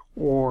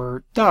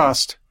or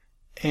dust,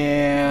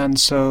 and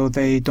so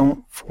they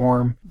don't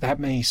form that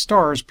many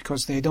stars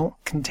because they don't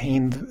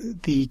contain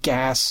the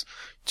gas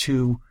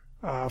to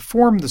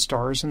form the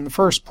stars in the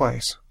first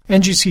place.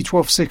 NGC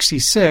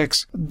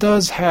 1266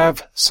 does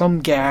have some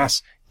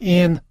gas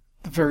in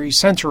the very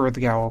center of the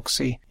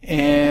galaxy,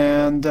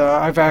 and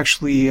I've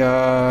actually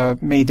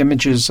made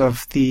images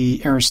of the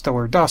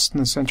interstellar dust in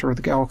the center of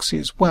the galaxy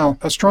as well.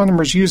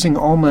 Astronomers using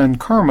ALMA and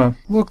CARMA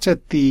looked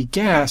at the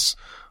gas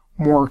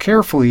more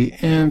carefully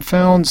and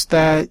found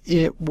that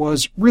it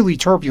was really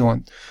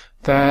turbulent.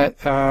 That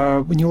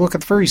when you look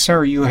at the very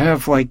center, you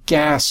have like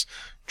gas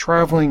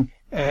traveling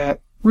at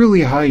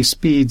really high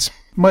speeds,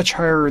 much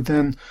higher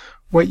than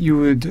what you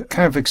would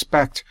kind of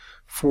expect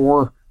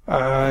for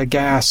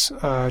gas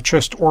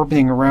just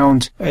orbiting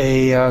around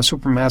a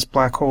supermass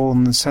black hole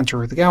in the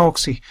center of the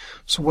galaxy.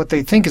 So what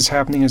they think is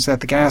happening is that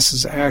the gas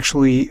is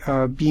actually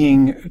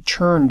being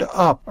churned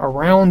up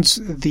around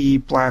the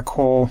black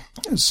hole.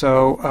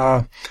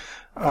 So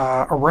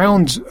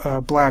around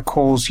black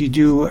holes,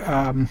 you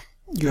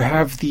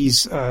have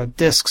these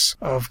disks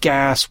of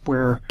gas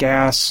where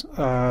gas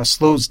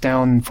slows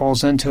down and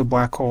falls into a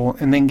black hole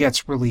and then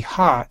gets really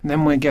hot. And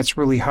then when it gets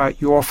really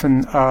hot, you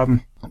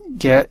often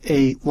get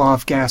a lot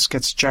of gas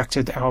gets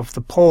ejected out of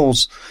the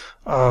poles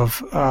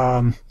of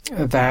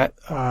that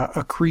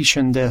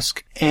accretion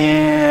disk.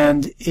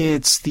 And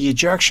it's the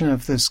ejection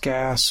of this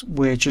gas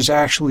which is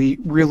actually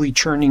really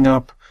churning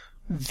up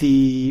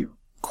the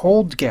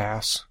cold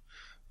gas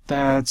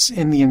that's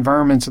in the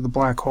environment of the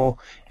black hole,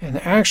 and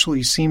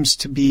actually seems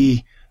to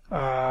be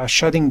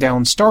shutting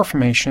down star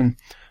formation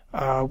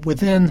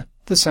within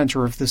the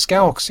center of this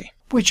galaxy,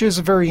 which is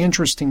a very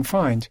interesting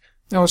find.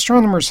 Now,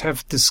 astronomers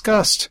have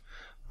discussed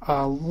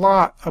a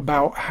lot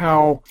about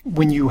how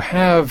when you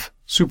have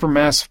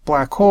supermassive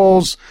black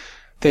holes,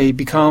 they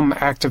become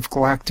active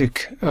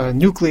galactic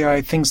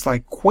nuclei, things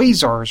like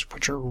quasars,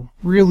 which are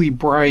really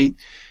bright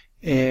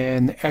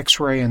in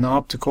X-ray and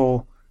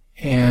optical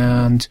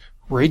and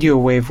radio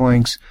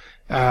wavelengths,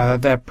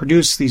 that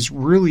produce these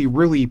really,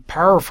 really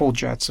powerful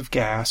jets of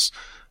gas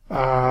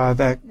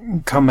that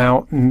come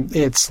out, and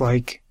it's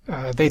like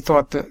they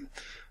thought that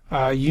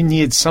you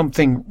need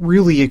something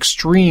really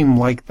extreme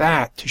like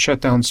that to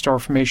shut down star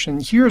formation.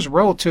 Here's a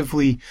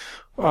relatively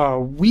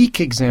weak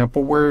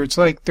example where it's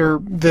like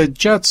the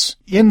jets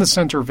in the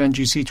center of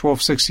NGC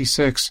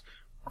 1266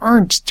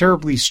 aren't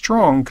terribly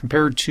strong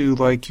compared to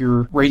like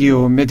your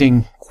radio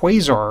emitting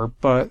quasar,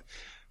 but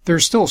they're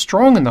still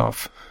strong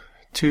enough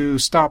to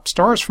stop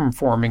stars from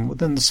forming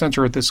within the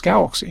center of this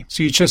galaxy.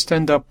 So you just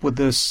end up with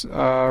this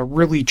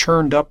really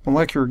churned up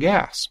molecular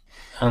gas.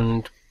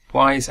 And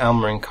why is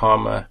ALMA and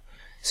KARMA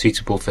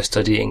suitable for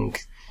studying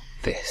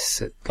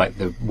this, like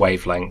the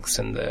wavelengths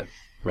and the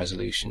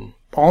resolution?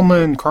 ALMA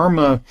and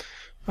KARMA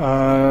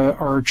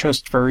are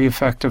just very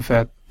effective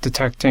at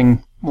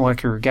detecting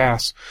molecular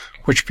gas,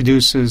 which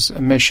produces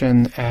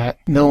emission at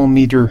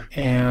millimeter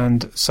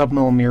and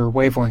submillimeter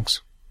wavelengths.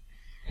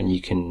 And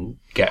you can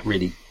get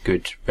really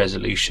good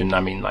resolution,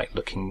 I mean, like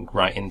looking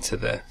right into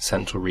the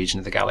central region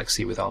of the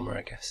galaxy with ALMA,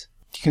 I guess.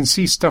 You can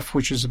see stuff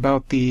which is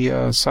about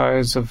the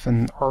size of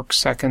an arc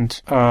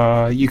second.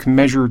 You can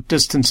measure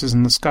distances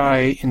in the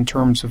sky in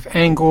terms of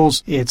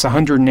angles. It's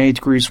 108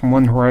 degrees from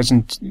one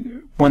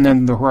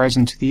end of the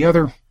horizon to the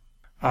other.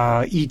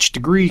 Each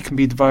degree can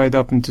be divided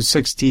up into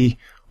 60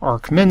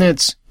 arc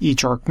minutes.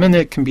 Each arc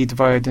minute can be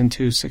divided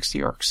into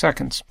 60 arc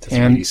seconds. That's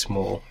a really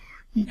small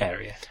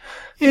area.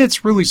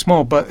 It's really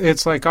small, but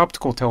it's like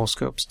optical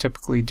telescopes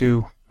typically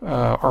do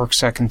arc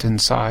second in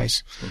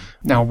size.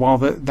 Now, while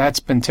that's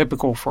been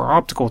typical for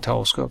optical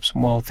telescopes,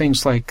 while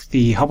things like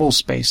the Hubble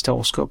Space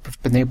Telescope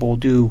have been able to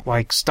do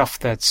like stuff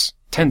that's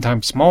 10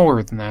 times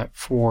smaller than that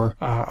for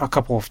a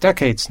couple of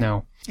decades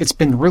now, it's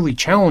been really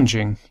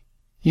challenging.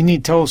 You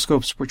need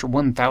telescopes which are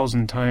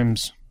 1,000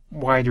 times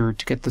wider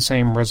to get the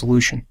same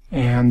resolution.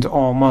 And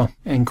ALMA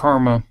and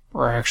KARMA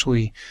are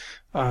actually,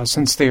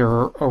 since they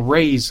are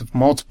arrays of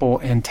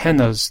multiple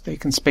antennas, they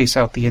can space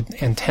out the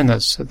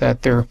antennas so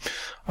that they're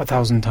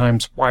 1,000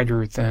 times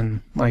wider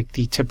than like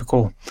the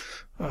typical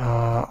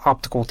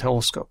optical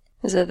telescope.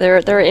 So there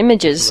are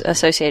images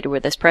associated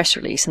with this press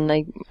release, and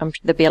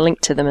there'll be a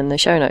link to them in the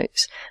show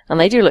notes. And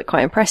they do look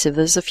quite impressive.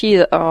 There's a few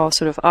that are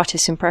sort of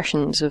artist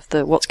impressions of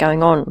what's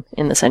going on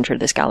in the center of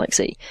this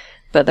galaxy,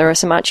 but there are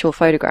some actual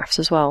photographs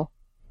as well.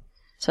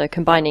 So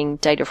combining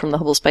data from the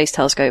Hubble Space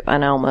Telescope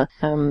and ALMA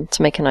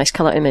to make a nice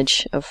colour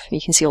image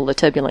you can see all the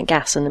turbulent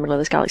gas in the middle of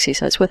this galaxy,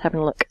 so it's worth having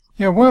a look.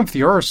 Yeah, one of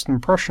the artist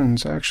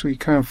impressions actually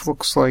kind of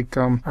looks like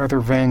either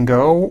Van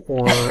Gogh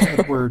or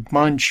Edward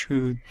Munch,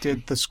 who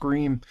did The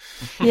Scream.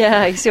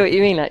 Yeah, I see what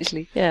you mean,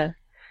 actually, yeah.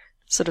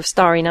 Sort of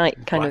Starry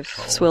Night kind of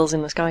swirls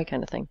in the sky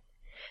kind of thing.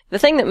 The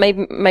thing that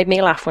made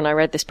me laugh when I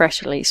read this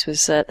press release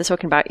was they're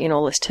talking about,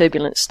 all this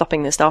turbulence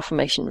stopping the star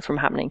formation from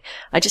happening.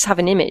 I just have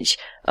an image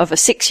of a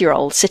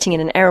 6-year-old sitting in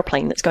an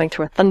aeroplane that's going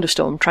through a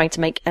thunderstorm trying to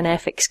make an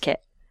airfix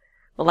kit.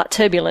 Well, that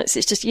turbulence,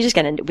 you're just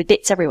going to end up with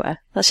bits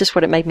everywhere. That's just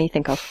what it made me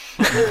think of.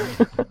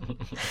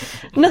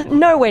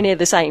 Nowhere near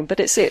the same,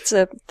 but it's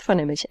a fun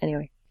image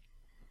anyway.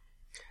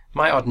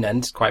 My odd and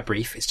end is quite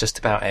brief. It's just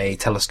about a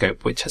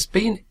telescope which has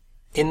been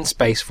in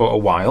space for a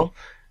while,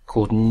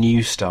 called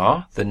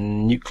NuSTAR, the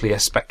Nuclear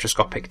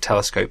Spectroscopic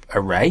Telescope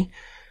Array,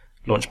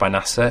 launched by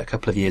NASA a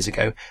couple of years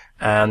ago,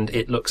 and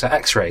it looks at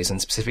X-rays, and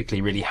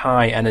specifically really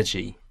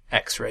high-energy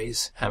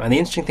X-rays. And the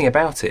interesting thing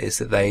about it is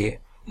that they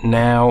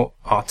now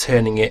are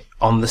turning it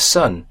on the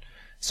sun.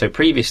 So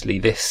previously,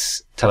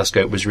 this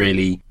telescope was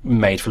really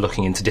made for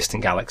looking into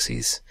distant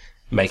galaxies,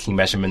 making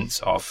measurements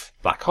of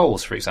black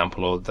holes, for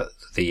example, or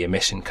the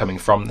emission coming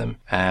from them.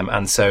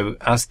 And so,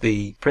 as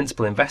the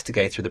principal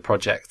investigator of the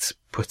project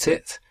put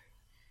it,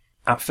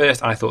 at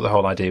first, I thought the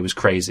whole idea was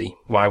crazy.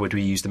 Why would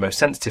we use the most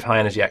sensitive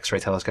high-energy X-ray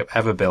telescope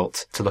ever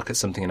built to look at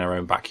something in our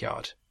own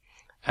backyard?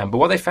 But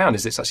what they found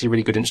is it's actually a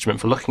really good instrument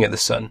for looking at the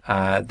sun.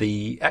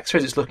 The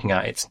X-rays it's looking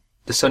at,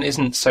 the sun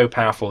isn't so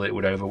powerful that it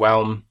would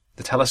overwhelm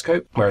the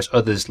telescope, whereas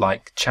others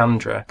like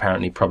Chandra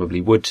apparently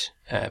probably would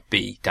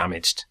be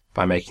damaged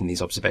by making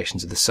these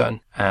observations of the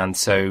sun. And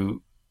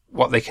so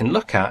what they can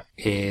look at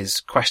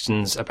is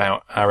questions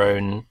about our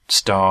own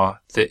star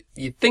that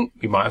you'd think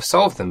we might have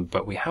solved them,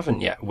 but we haven't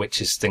yet,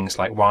 which is things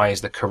like, why is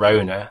the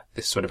corona,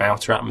 this sort of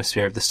outer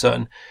atmosphere of the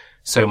sun,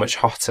 so much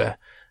hotter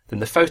than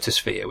the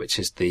photosphere, which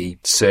is the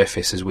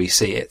surface as we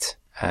see it?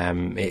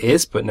 It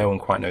is, but no one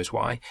quite knows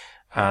why.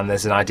 And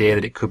there's an idea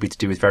that it could be to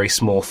do with very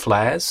small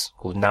flares,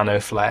 called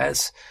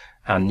nanoflares.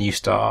 And New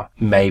Star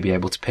may be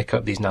able to pick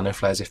up these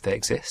nanoflares if they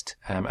exist.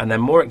 And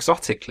then more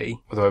exotically,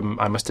 although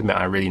I must admit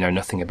I really know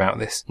nothing about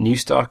this, New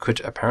Star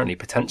could apparently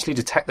potentially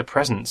detect the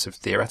presence of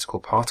theoretical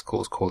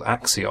particles called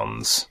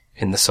axions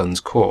in the sun's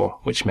core,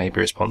 which may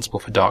be responsible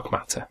for dark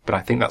matter. But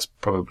I think that's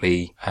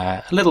probably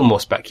a little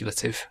more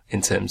speculative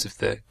in terms of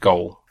the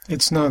goal.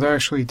 It's not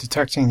actually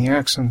detecting the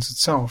axions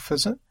itself,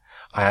 is it?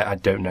 I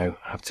don't know.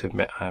 I have to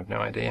admit, I have no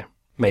idea.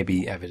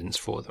 Maybe evidence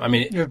for them. I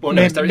mean,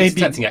 it's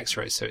detecting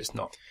X-rays, so it's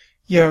not.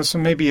 Yeah, so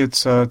maybe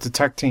it's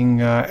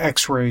detecting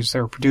X-rays that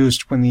are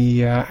produced when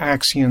the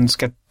axions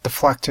get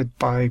deflected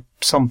by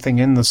something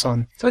in the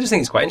sun. So I just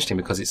think it's quite interesting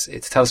because it's a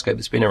telescope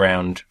that's been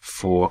around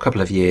for a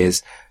couple of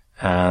years,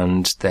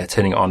 and they're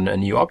turning on a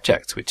new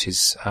object, which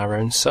is our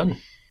own sun.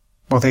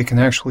 Well, they can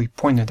actually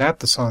point it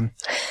at the sun.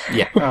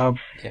 Yeah.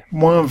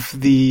 One of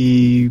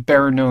the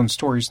better-known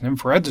stories in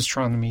infrared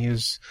astronomy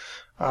is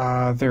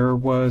there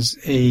was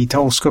a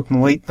telescope in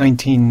the late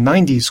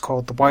 1990s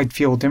called the Wide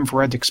Field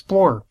Infrared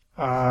Explorer.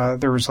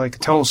 There was like a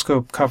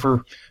telescope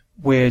cover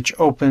which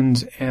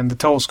opened and the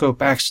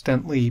telescope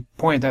accidentally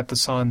pointed at the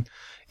sun.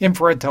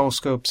 Infrared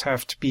telescopes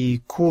have to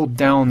be cooled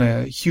down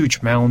a huge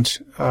amount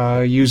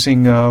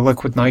using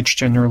liquid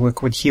nitrogen or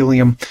liquid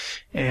helium.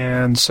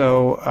 And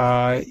so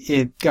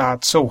it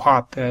got so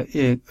hot that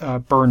it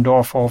burned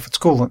off all of its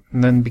coolant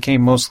and then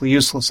became mostly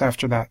useless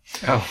after that.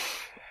 Oh.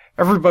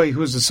 Everybody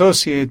who was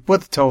associated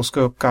with the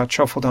telescope got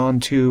shuffled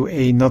on to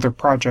another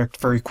project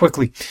very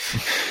quickly.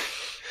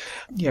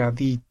 Yeah,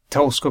 the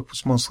telescope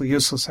was mostly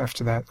useless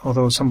after that,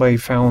 although somebody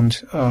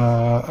found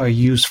a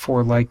use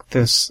for like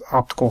this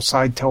optical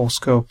side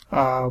telescope,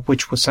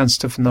 which was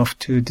sensitive enough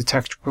to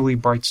detect really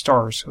bright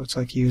stars. So it's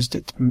like he used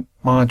it to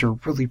monitor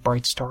really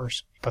bright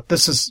stars. But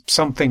this is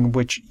something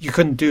which you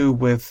couldn't do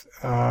with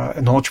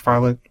an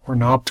ultraviolet or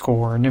an optical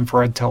or an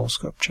infrared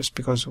telescope, just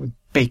because it would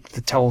bake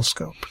the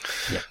telescope.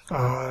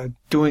 Yeah.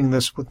 Doing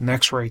this with an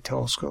X-ray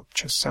telescope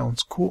just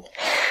sounds cool.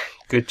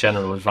 Good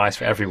general advice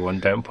for everyone: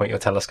 don't point your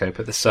telescope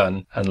at the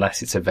sun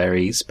unless it's a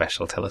very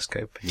special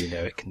telescope and you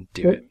know it can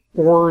do it.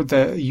 Or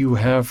that you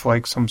have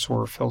like some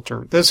sort of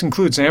filter. This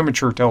includes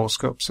amateur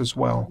telescopes as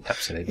well.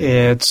 Absolutely.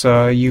 It's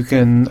you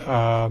can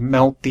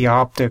melt the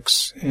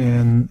optics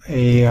in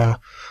a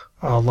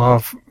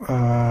lot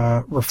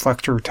of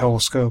reflector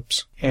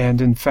telescopes.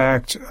 And in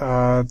fact,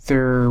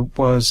 there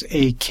was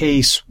a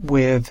case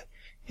with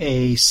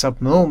a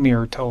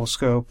submillimeter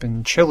telescope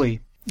in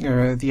Chile.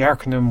 The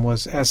acronym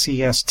was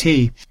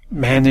SEST,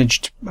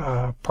 managed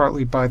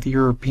partly by the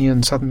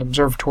European Southern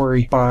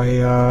Observatory,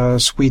 by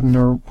Sweden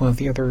or one of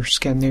the other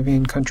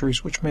Scandinavian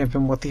countries, which may have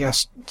been what the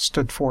S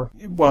stood for.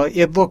 Well,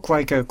 it looked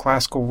like a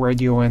classical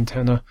radio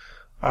antenna,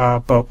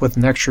 but with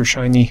an extra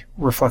shiny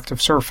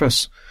reflective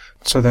surface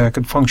so that it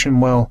could function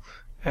well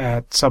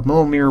at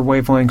submillimeter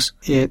wavelengths.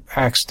 It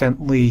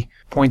accidentally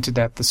pointed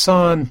at the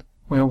sun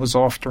when it was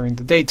off during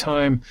the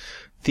daytime.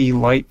 The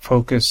light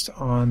focused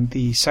on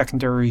the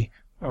secondary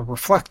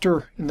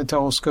reflector in the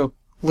telescope,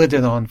 lit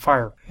it on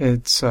fire.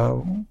 It's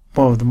one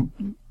of the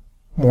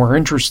more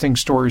interesting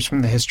stories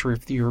from the history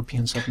of the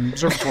European Southern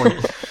Observatory.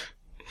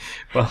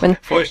 Well,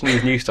 fortunately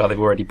with New Star they've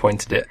already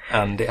pointed it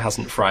and it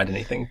hasn't fried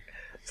anything.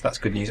 So that's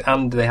good news.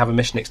 And they have a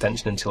mission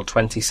extension until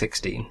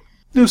 2016.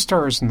 New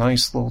Star is a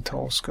nice little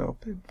telescope.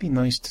 It'd be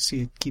nice to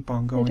see it keep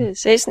on going.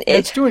 It is.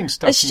 It's doing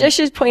stuff. I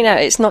should point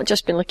out, it's not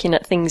just been looking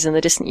at things in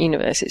the distant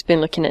universe. It's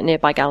been looking at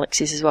nearby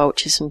galaxies as well,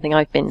 which is something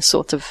I've been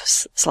sort of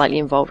slightly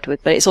involved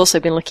with. But it's also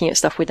been looking at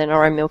stuff within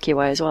our own Milky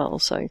Way as well.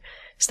 So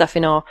stuff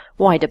in our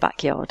wider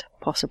backyard,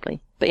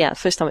 possibly. But yeah, the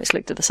first time it's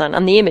looked at the sun.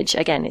 And the image,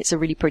 again, it's a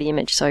really pretty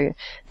image. So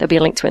there'll be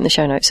a link to it in the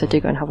show notes. So do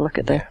go and have a look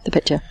at the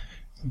picture.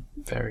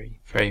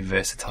 Very, very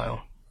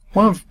versatile.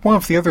 One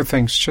of the other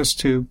things, just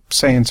to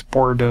say in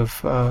support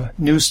of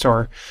New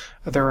Star,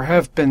 there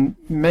have been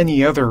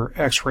many other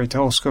X-ray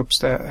telescopes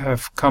that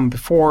have come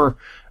before,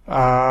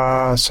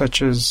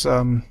 such as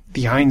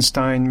the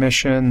Einstein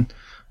mission,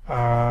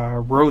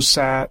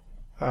 ROSAT,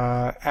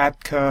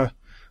 ATCA,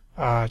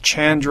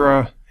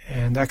 Chandra,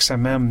 and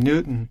XMM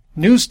Newton.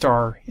 New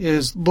Star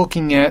is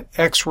looking at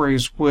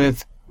X-rays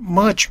with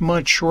much,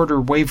 much shorter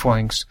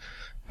wavelengths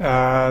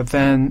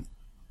than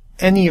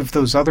any of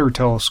those other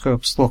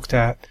telescopes looked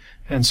at.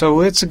 And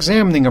so it's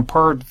examining a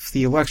part of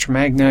the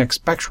electromagnetic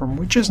spectrum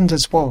which isn't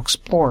as well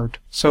explored.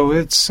 So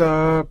it's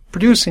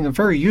producing a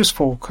very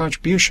useful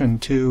contribution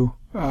to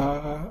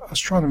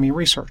astronomy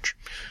research.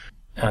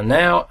 And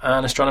now,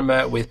 an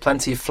astronomer with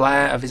plenty of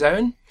flair of his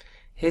own.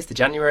 Here's the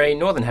January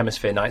Northern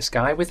Hemisphere night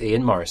sky with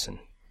Ian Morison.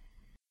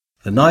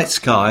 The night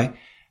sky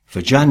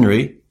for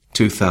January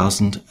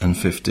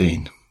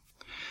 2015.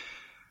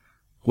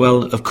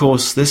 Well, of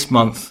course, this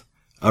month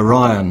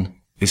Orion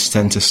is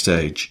centre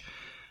stage,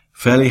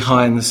 fairly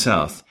high in the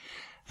south,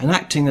 and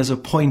acting as a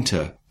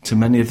pointer to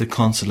many of the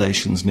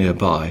constellations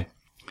nearby.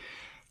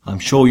 I'm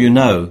sure you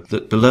know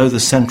that below the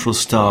central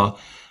star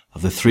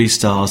of the three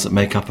stars that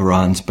make up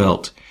Orion's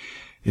belt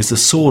is the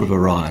sword of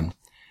Orion,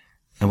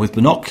 and with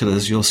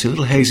binoculars you'll see a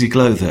little hazy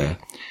glow there,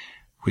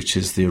 which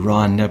is the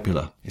Orion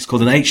Nebula. It's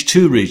called an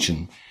H2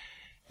 region.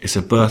 It's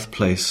a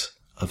birthplace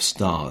of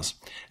stars,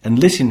 and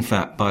lit in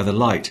fact by the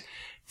light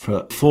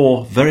for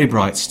 4 very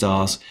bright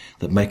stars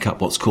that make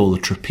up what's called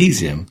the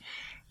trapezium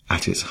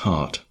at its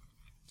heart.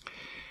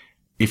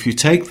 If you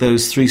take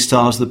those 3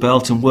 stars of the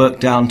belt and work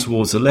down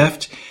towards the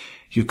left,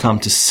 you come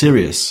to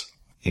Sirius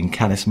in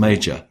Canis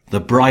Major, the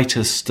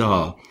brightest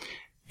star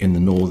in the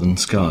northern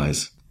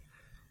skies.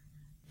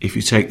 If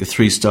you take the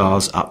 3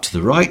 stars up to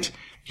the right,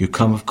 you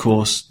come, of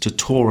course, to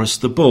Taurus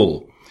the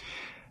Bull.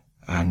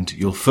 And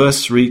you'll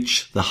first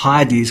reach the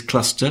Hyades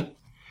cluster,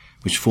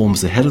 which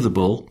forms the head of the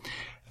bull,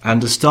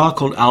 and a star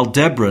called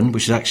Aldebaran,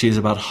 which actually is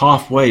about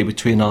halfway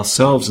between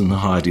ourselves and the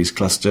Hyades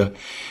cluster,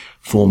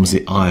 forms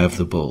the eye of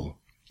the bull.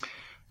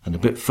 And a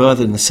bit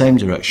further in the same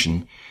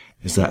direction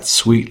is that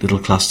sweet little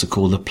cluster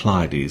called the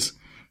Pleiades,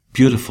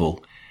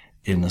 beautiful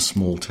in a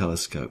small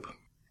telescope.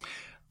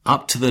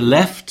 Up to the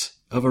left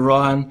of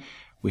Orion,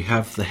 we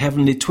have the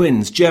heavenly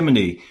twins,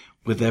 Gemini,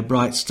 with their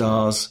bright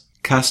stars,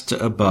 Castor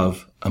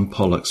above and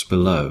Pollux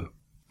below.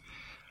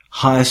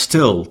 Higher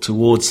still,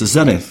 towards the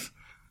zenith,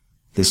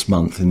 this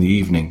month in the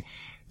evening,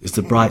 is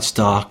the bright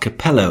star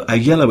Capello, a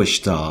yellowish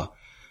star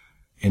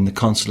in the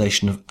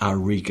constellation of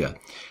Auriga.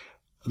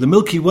 The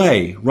Milky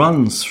Way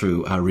runs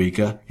through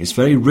Auriga. It's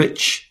very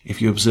rich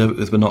if you observe it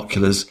with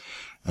binoculars,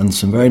 and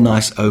some very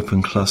nice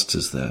open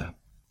clusters there.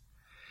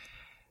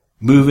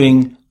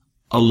 Moving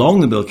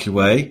along the Milky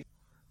Way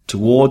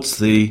towards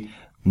the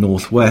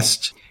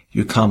northwest,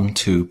 you come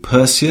to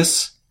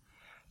Perseus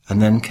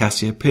and then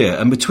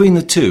Cassiopeia. And between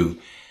the two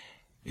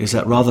is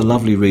that rather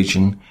lovely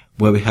region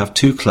where we have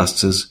 2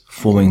 clusters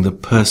forming the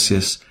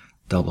Perseus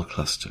double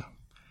cluster.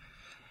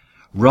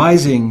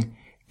 Rising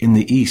in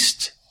the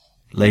east,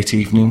 late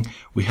evening,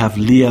 we have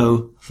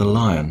Leo the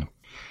Lion.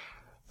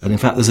 And in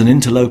fact, there's an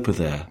interloper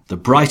there, the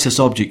brightest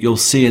object you'll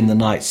see in the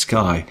night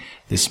sky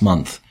this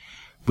month,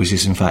 which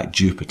is in fact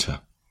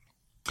Jupiter.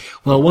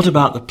 Well, what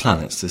about the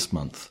planets this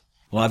month?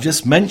 Well, I've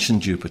just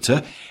mentioned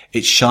Jupiter.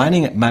 It's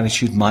shining at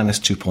magnitude minus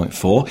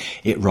 2.4.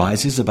 It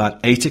rises about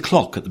 8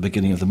 o'clock at the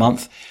beginning of the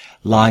month,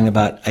 lying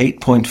about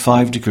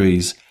 8.5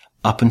 degrees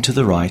up and to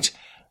the right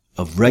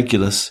of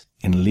Regulus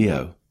in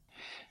Leo.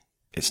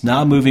 It's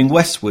now moving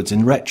westwards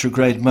in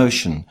retrograde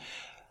motion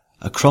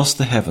across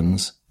the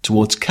heavens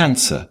towards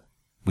Cancer,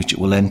 which it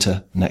will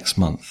enter next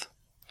month.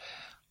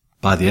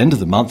 By the end of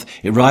the month,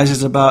 it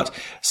rises about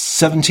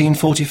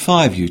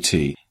 1745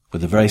 UT,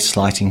 with a very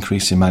slight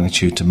increase in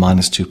magnitude to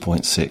minus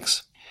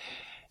 2.6.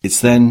 It's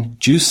then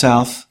due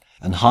south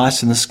and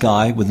highest in the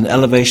sky with an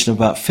elevation of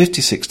about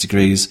 56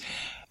 degrees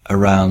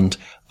around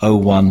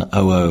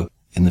 0100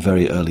 in the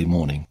very early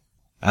morning.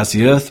 As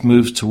the Earth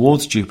moves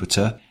towards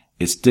Jupiter,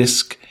 its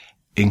disk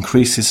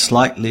increases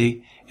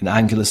slightly in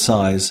angular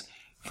size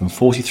from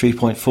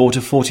 43.4 to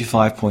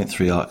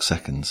 45.3 arc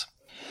seconds.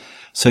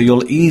 So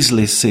you'll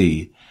easily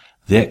see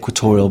the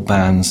equatorial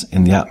bands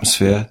in the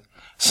atmosphere,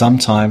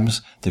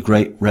 sometimes the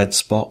great red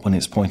spot when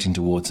it's pointing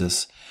towards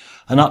us,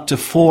 and up to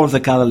 4 of the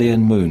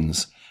Galilean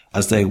moons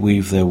as they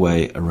weave their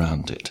way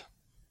around it.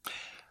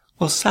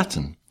 Well,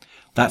 Saturn,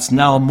 that's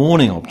now a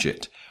morning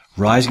object,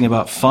 rising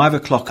about 5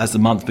 o'clock as the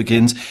month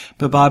begins,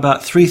 but by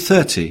about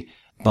 3:30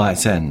 by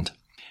its end.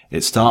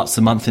 It starts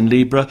the month in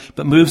Libra,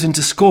 but moves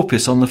into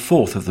Scorpius on the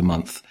 4th of the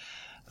month,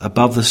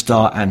 above the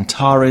star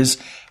Antares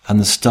and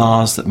the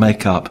stars that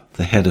make up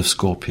the head of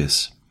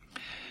Scorpius.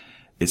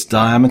 Its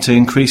diameter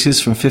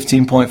increases from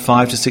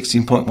 15.5 to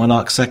 16.1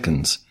 arc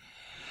seconds.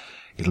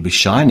 It'll be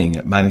shining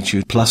at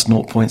magnitude plus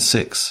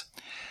 0.6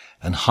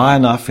 and high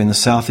enough in the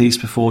southeast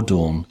before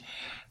dawn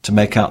to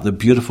make out the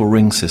beautiful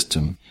ring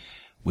system,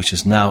 which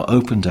has now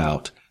opened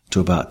out to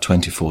about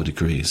 24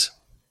 degrees.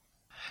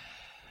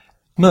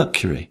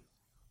 Mercury.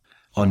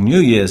 On New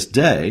Year's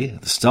Day,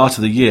 at the start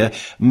of the year,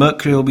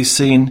 Mercury will be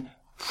seen,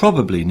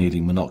 probably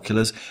needing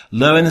binoculars,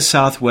 low in the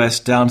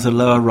southwest down to the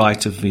lower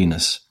right of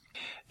Venus.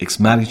 Its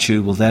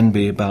magnitude will then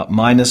be about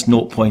minus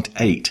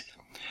 0.8.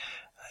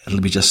 It'll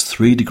be just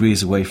 3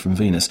 degrees away from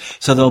Venus,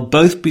 so they'll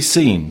both be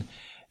seen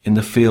in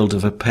the field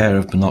of a pair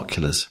of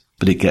binoculars.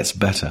 But it gets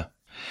better.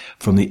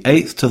 From the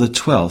 8th to the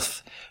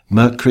 12th,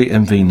 Mercury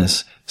and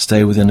Venus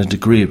stay within a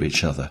degree of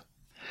each other.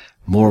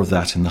 More of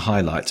that in the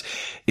highlights.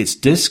 Its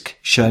disk,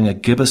 showing a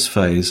gibbous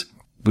phase,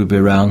 will be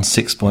around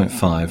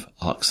 6.5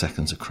 arc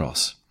seconds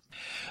across.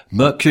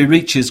 Mercury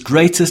reaches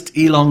greatest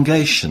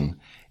elongation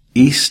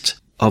east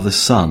of the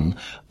Sun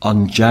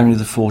on January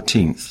the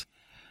 14th,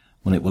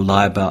 when it will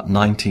lie about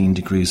 19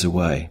 degrees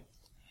away.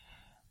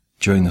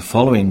 During the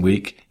following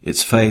week,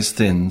 its phase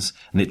thins,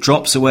 and it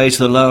drops away to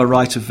the lower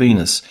right of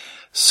Venus,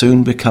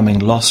 soon becoming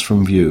lost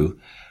from view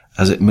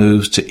as it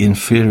moves to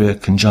inferior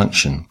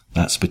conjunction,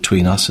 that's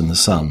between us and the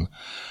Sun,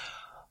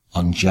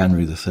 on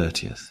January the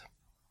 30th.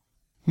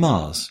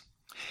 Mars.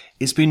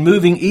 It's been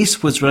moving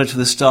eastwards relative to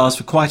the stars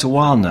for quite a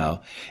while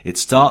now. It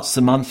starts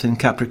the month in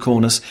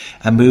Capricornus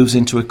and moves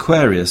into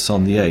Aquarius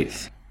on the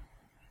 8th.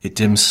 It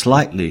dims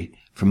slightly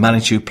from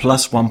magnitude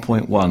plus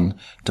 1.1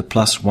 to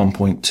plus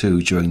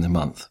 1.2 during the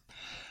month,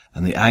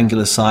 and the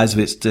angular size of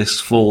its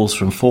disk falls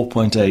from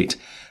 4.8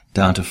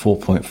 down to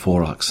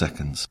 4.4 arc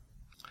seconds.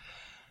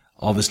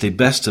 Obviously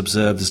best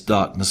observed as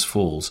darkness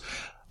falls,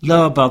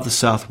 low above the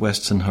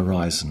southwestern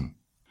horizon.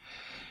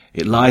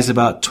 It lies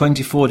about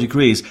 24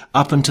 degrees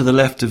up and to the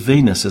left of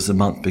Venus as the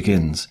month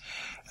begins,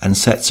 and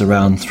sets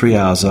around 3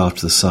 hours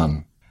after the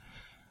sun.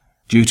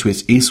 Due to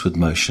its eastward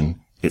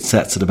motion, it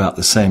sets at about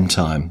the same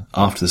time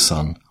after the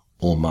sun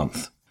all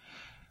month.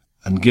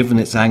 And given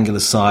its angular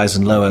size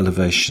and low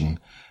elevation,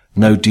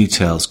 no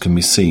details can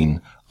be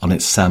seen on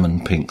its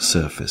salmon pink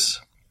surface.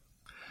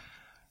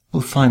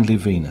 Well, finally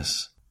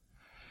Venus.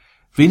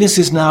 Venus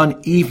is now an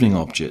evening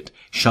object,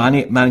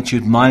 shining at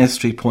magnitude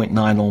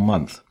 -3.9 all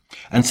month,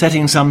 and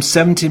setting some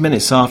 70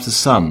 minutes after the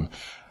sun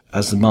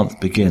as the month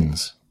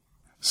begins.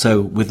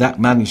 So, with that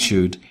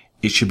magnitude,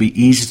 it should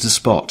be easy to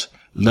spot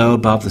low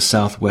above the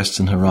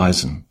southwestern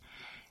horizon.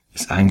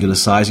 Its angular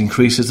size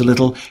increases a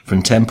little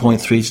from 10.3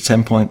 to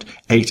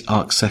 10.8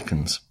 arc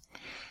seconds,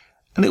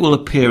 and it will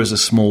appear as a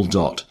small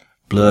dot,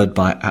 blurred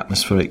by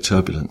atmospheric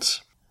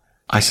turbulence.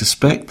 I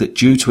suspect that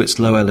due to its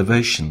low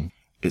elevation,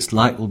 its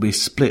light will be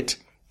split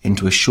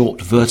into a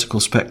short vertical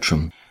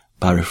spectrum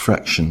by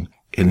refraction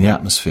in the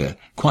atmosphere,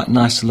 quite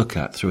nice to look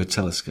at through a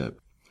telescope.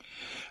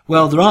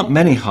 Well, there aren't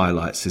many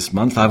highlights this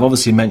month. I've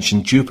obviously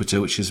mentioned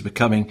Jupiter, which is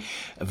becoming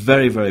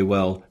very, very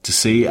well to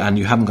see, and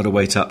you haven't got to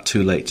wait up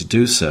too late to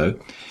do so.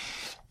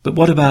 But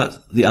what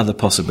about the other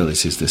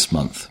possibilities this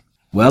month?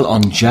 Well,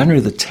 on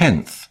January the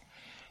 10th,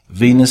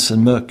 Venus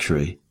and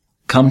Mercury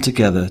come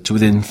together to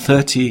within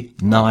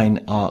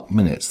 39 arc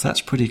minutes.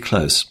 That's pretty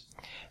close.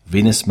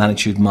 Venus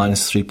magnitude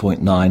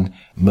 -3.9,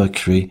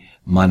 Mercury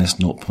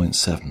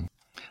 -0.7.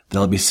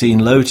 They'll be seen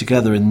low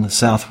together in the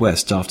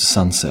southwest after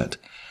sunset,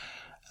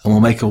 and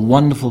will make a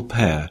wonderful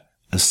pair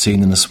as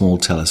seen in a small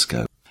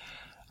telescope.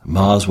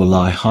 Mars will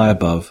lie high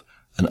above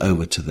and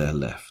over to their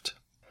left.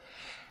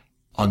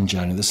 On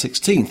January the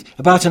 16th,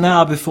 about an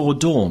hour before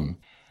dawn,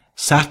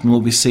 Saturn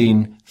will be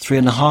seen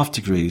 3.5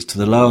 degrees to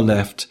the lower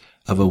left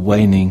of a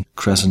waning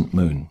crescent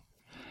moon.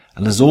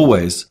 And as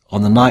always,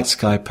 on the night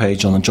sky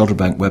page on the Jodrell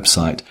Bank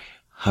website,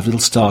 have little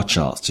star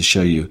charts to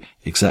show you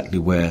exactly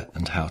where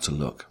and how to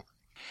look.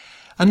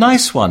 A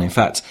nice one, in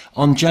fact,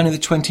 on January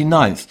the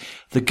 29th,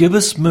 the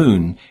gibbous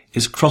moon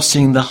is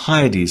crossing the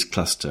Hyades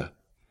cluster.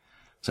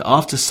 So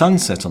after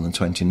sunset on the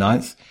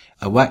 29th,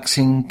 a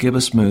waxing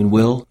gibbous moon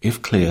will,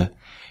 if clear,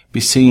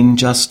 be seen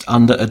just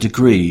under a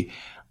degree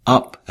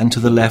up and to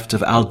the left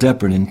of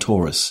Aldebaran in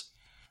Taurus,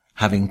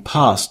 having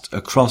passed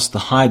across the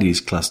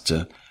Hyades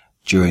cluster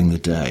during the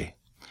day.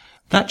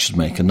 That should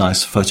make a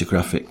nice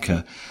photographic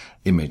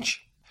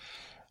image.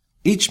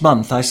 Each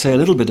month I say a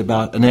little bit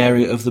about an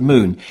area of the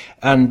moon,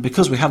 and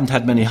because we haven't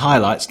had many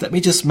highlights, let me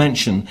just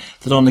mention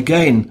that on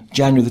again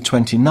January the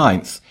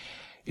 29th,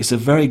 it's a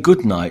very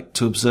good night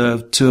to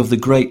observe two of the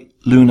great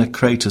lunar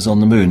craters on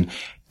the moon,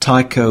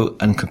 Tycho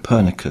and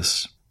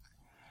Copernicus.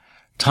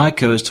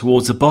 Tycho is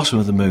towards the bottom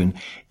of the moon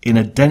in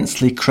a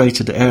densely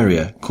cratered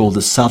area called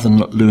the Southern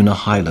Lunar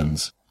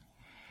Highlands.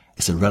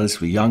 It's a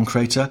relatively young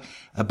crater,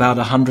 about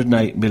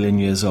 108 million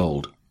years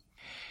old,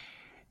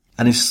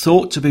 and is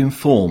thought to have been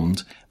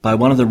formed by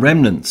one of the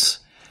remnants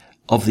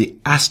of the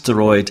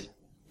asteroid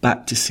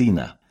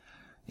Baptisina.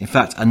 In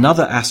fact,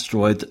 another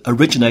asteroid that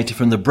originated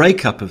from the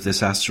breakup of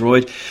this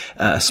asteroid,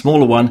 a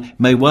smaller one,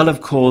 may well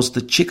have caused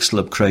the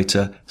Chicxulub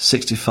crater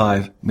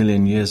 65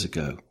 million years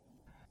ago.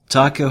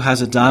 Tycho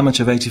has a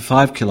diameter of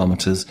 85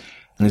 kilometers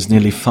and is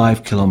nearly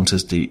 5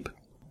 kilometers deep.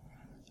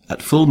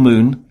 At full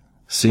moon,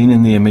 seen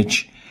in the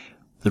image,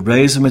 the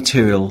rays of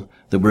material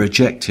that were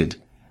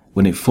ejected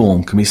when it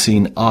formed can be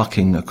seen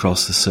arcing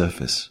across the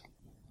surface.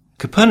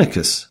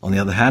 Copernicus, on the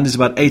other hand, is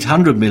about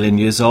 800 million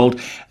years old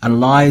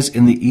and lies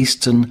in the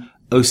eastern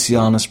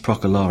Oceanus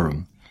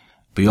Procellarum,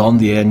 beyond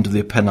the end of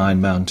the Apennine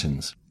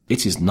Mountains.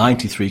 It is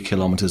 93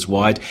 kilometers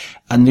wide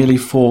and nearly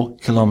 4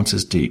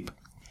 kilometers deep.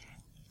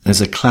 It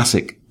is a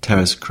classic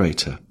terrace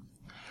crater.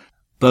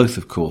 Both,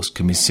 of course,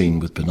 can be seen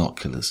with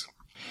binoculars.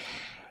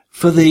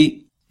 For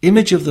the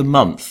image of the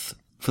month,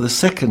 for the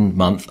second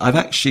month, I've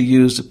actually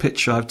used a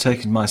picture I've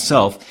taken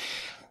myself,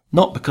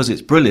 not because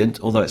it's brilliant,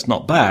 although it's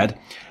not bad,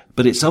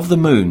 but it's of the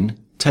moon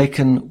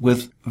taken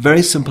with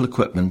very simple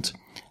equipment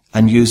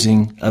and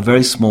using a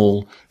very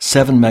small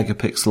 7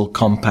 megapixel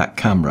compact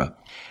camera.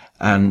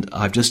 And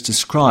I've just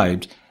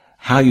described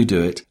how you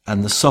do it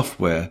and the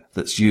software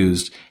that's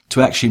used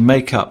to actually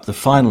make up the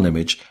final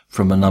image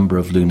from a number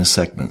of lunar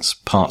segments,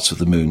 parts of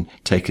the moon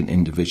taken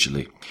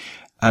individually.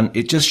 And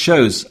it just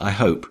shows, I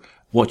hope,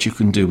 what you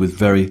can do with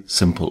very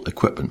simple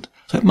equipment.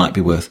 So it might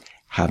be worth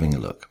having a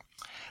look.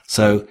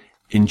 So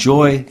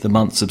enjoy the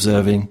month's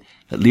observing.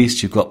 At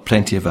least you've got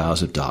plenty of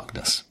hours of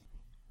darkness.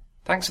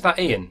 Thanks for that,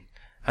 Ian.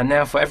 And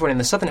now for everyone in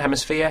the Southern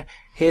Hemisphere,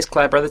 here's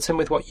Claire Bretherton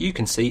with what you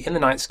can see in the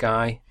night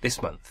sky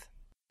this month.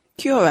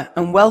 Kia ora,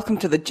 and welcome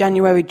to the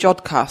January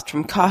Jodcast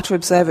from Tarter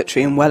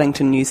Observatory in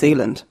Wellington, New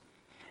Zealand.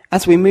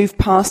 As we move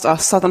past our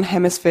Southern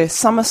Hemisphere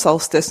summer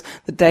solstice,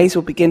 the days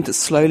will begin to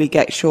slowly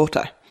get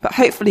shorter. But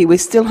hopefully we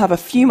still have a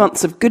few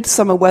months of good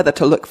summer weather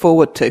to look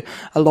forward to,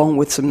 along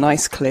with some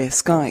nice clear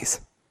skies.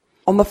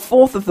 On the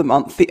 4th of the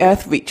month, the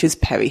Earth reaches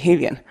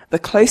perihelion, the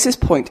closest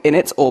point in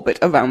its orbit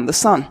around the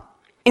Sun.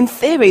 In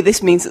theory,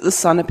 this means that the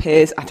Sun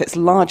appears at its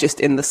largest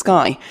in the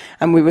sky,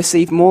 and we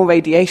receive more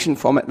radiation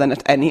from it than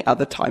at any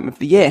other time of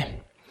the year.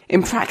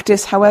 In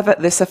practice, however,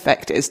 this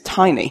effect is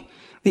tiny.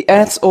 The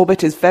Earth's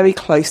orbit is very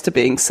close to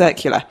being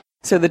circular,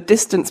 so the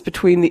distance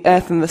between the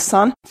Earth and the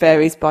Sun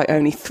varies by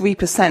only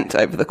 3%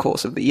 over the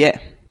course of the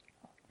year.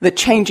 The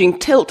changing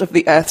tilt of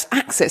the Earth's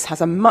axis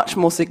has a much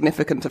more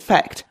significant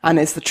effect, and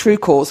is the true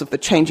cause of the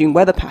changing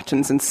weather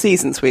patterns and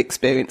seasons we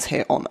experience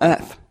here on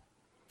Earth.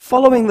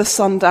 Following the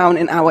Sun down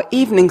in our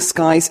evening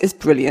skies is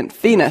brilliant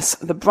Venus,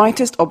 the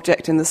brightest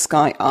object in the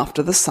sky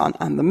after the Sun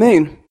and the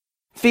Moon.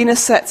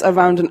 Venus sets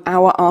around an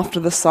hour after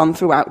the Sun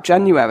throughout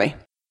January.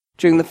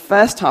 During the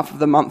first half of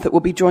the month it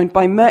will be joined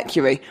by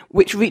Mercury,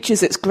 which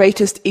reaches its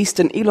greatest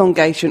eastern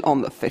elongation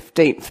on the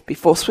 15th,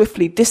 before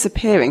swiftly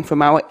disappearing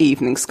from our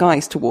evening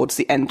skies towards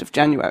the end of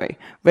January,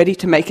 ready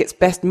to make its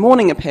best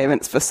morning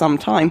appearance for some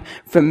time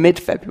from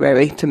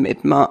mid-February to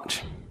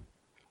mid-March.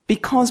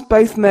 Because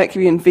both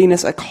Mercury and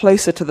Venus are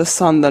closer to the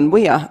Sun than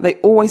we are, they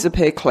always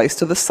appear close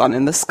to the Sun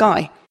in the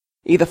sky,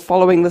 either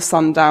following the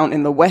Sun down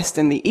in the west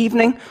in the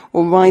evening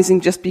or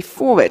rising just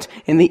before it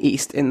in the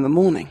east in the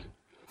morning.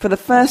 For the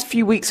first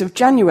few weeks of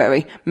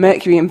January,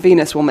 Mercury and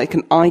Venus will make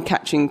an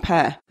eye-catching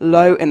pair,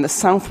 low in the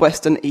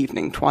southwestern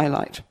evening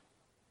twilight.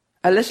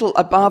 A little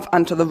above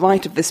and to the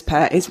right of this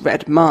pair is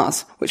red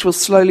Mars, which will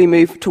slowly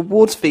move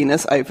towards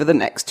Venus over the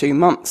next 2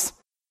 months.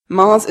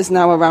 Mars is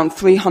now around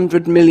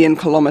 300 million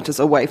kilometers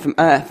away from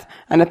Earth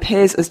and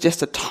appears as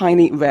just a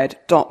tiny red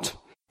dot.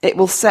 It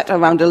will set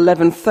around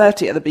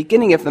 11:30 at the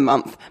beginning of the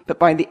month, but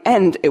by the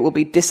end it will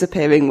be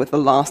disappearing with the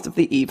last of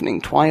the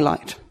evening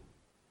twilight.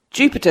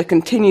 Jupiter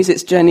continues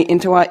its journey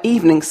into our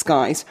evening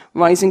skies,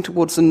 rising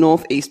towards the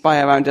northeast by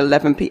around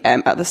 11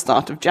 p.m. at the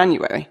start of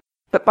January.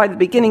 But by the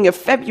beginning of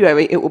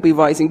February it will be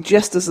rising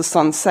just as the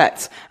Sun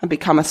sets and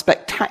become a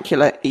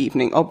spectacular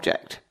evening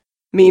object.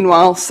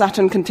 Meanwhile,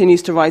 Saturn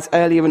continues to rise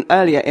earlier and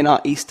earlier in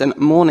our eastern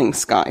morning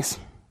skies.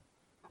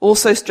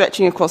 Also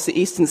stretching across the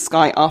eastern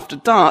sky after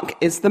dark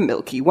is the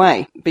Milky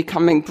Way,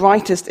 becoming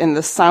brightest in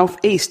the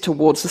southeast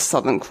towards the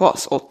Southern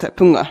Cross, or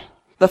Tepunga.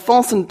 The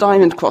False and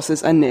Diamond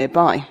Crosses are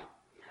nearby.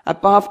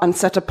 Above and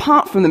set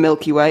apart from the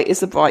Milky Way is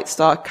the bright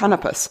star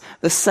Canopus,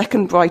 the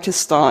second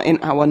brightest star in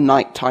our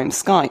nighttime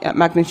sky, at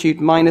magnitude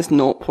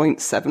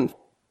 -0.7.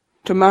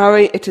 To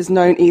Maori, it is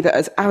known either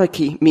as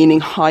Araki, meaning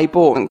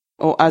high-born,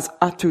 or as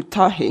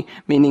Atutahi,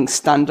 meaning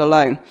stand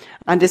alone,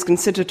 and is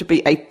considered to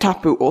be a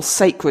tapu or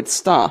sacred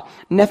star,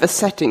 never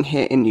setting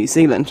here in New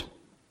Zealand.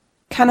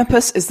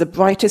 Canopus is the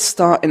brightest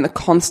star in the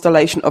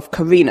constellation of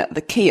Carina,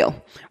 the keel,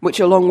 which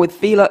along with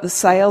Vela, the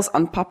sails,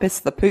 and Papis,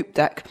 the poop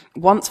deck,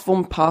 once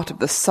formed part of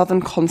the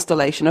southern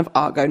constellation of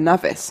Argo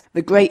Navis,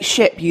 the great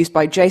ship used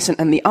by Jason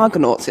and the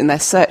Argonauts in their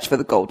search for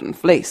the Golden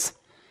Fleece.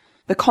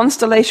 The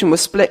constellation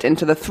was split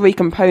into the 3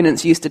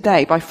 components used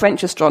today by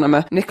French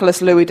astronomer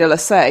Nicolas Louis de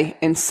Lassay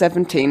in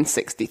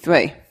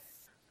 1763.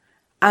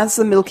 As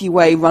the Milky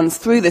Way runs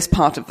through this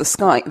part of the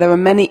sky, there are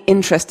many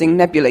interesting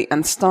nebulae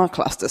and star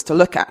clusters to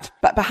look at,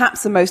 but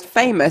perhaps the most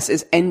famous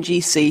is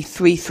NGC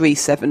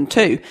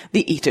 3372,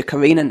 the Eta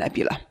Carina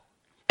Nebula.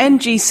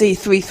 NGC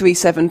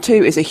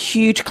 3372 is a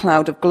huge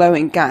cloud of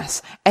glowing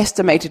gas,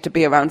 estimated to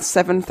be around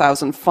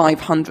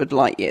 7,500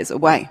 light-years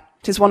away.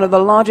 It is one of the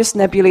largest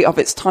nebulae of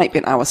its type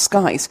in our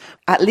skies,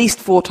 at least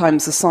 4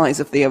 times the size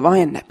of the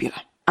Orion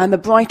Nebula, and the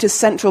brightest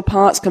central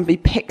parts can be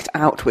picked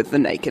out with the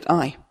naked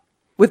eye.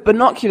 With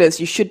binoculars,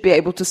 you should be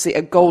able to see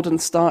a golden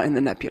star in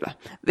the nebula.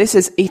 This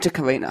is Eta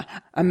Carina,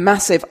 a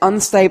massive,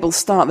 unstable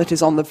star that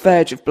is on the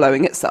verge of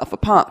blowing itself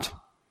apart.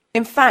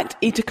 In fact,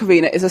 Eta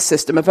Carina is a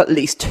system of at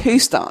least 2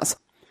 stars.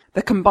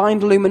 The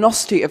combined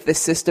luminosity of this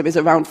system is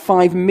around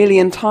 5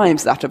 million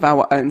times that of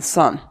our own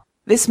Sun.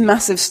 This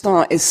massive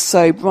star is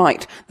so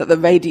bright that the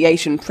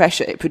radiation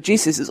pressure it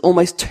produces is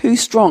almost too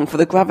strong for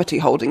the gravity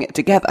holding it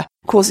together,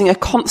 causing a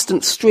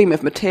constant stream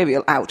of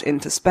material out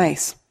into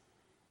space.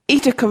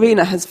 Eta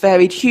Carina has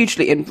varied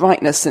hugely in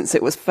brightness since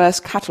it was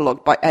first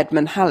catalogued by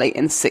Edmund Halley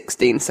in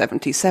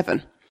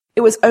 1677.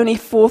 It was only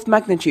 4th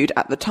magnitude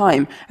at the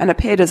time and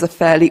appeared as a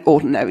fairly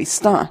ordinary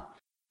star.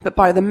 But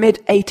by the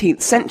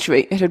mid-18th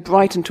century it had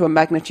brightened to a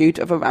magnitude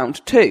of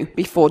around 2,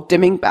 before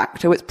dimming back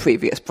to its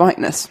previous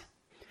brightness.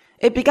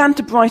 It began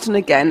to brighten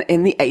again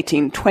in the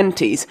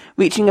 1820s,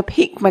 reaching a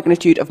peak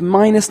magnitude of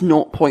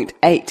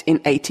 -0.8 in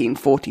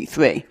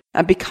 1843,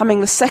 and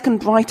becoming the second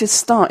brightest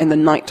star in the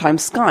nighttime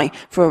sky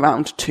for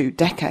around 2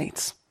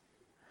 decades.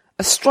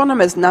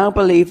 Astronomers now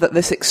believe that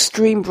this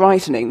extreme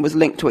brightening was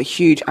linked to a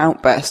huge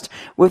outburst,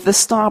 with the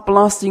star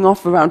blasting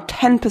off around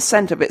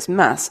 10% of its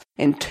mass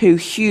in 2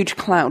 huge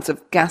clouds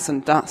of gas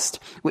and dust,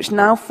 which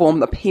now form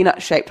the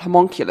peanut-shaped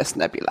Homunculus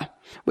Nebula,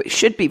 which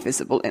should be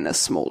visible in a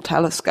small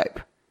telescope.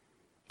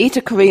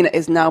 Eta Carina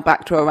is now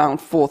back to around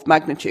 4th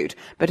magnitude,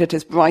 but it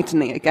is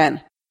brightening again.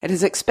 It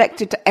is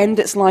expected to end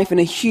its life in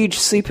a huge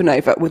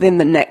supernova within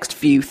the next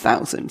few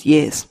thousand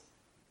years.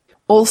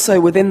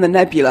 Also within the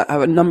nebula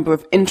are a number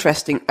of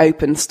interesting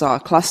open star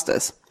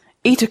clusters.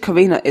 Eta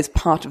Carina is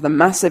part of the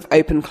massive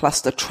open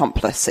cluster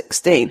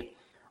Trumpler-16.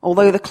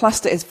 Although the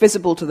cluster is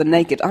visible to the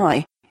naked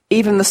eye,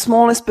 even the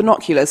smallest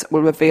binoculars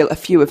will reveal a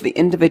few of the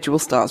individual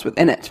stars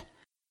within it.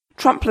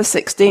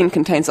 Trumpler-16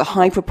 contains a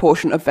high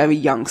proportion of very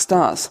young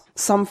stars,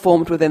 some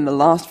formed within the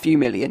last few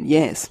million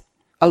years.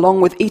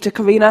 Along with Eta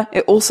Carina,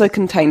 it also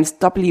contains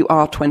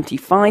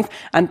WR25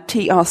 and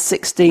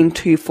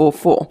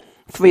TR16244,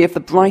 three of the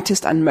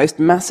brightest and most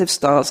massive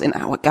stars in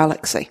our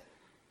galaxy.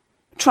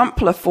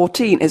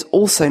 Trumpler-14 is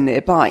also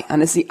nearby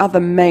and is the other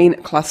main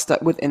cluster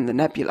within the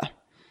nebula.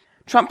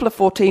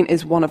 Trumpler-14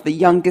 is one of the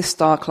youngest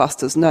star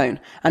clusters known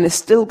and is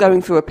still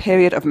going through a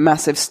period of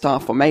massive star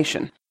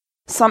formation.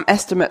 Some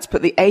estimates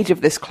put the age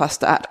of this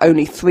cluster at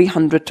only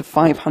 300 to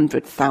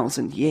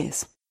 500,000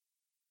 years.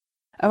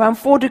 Around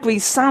 4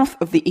 degrees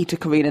south of the Eta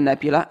Carina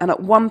Nebula and at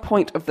one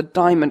point of the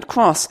Diamond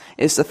Cross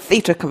is the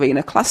Theta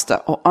Carina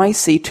Cluster, or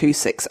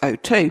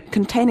IC2602,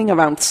 containing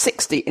around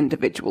 60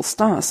 individual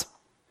stars.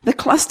 The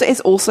cluster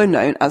is also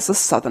known as the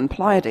Southern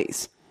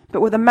Pleiades,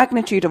 but with a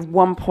magnitude of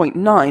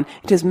 1.9,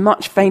 it is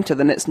much fainter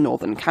than its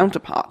northern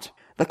counterpart.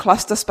 The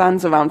cluster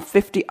spans around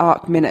 50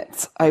 arc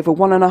minutes, over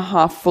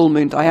 1.5 full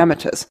moon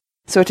diameters,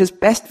 so it is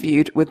best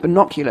viewed with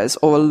binoculars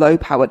or a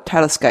low-powered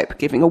telescope,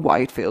 giving a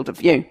wide field of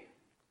view.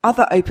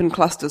 Other open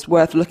clusters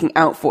worth looking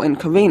out for in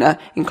Carina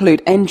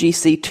include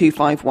NGC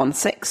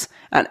 2516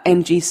 and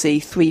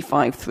NGC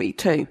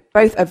 3532.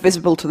 Both are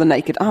visible to the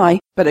naked eye,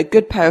 but a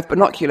good pair of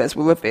binoculars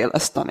will reveal a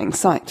stunning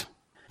sight.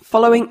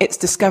 Following its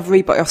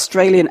discovery by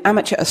Australian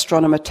amateur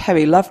astronomer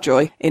Terry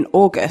Lovejoy in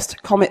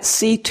August, Comet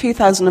C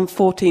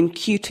 2014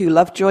 Q2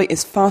 Lovejoy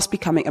is fast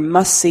becoming a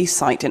must-see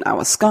sight in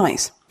our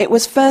skies. It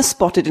was first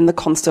spotted in the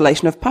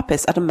constellation of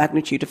Puppis at a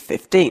magnitude of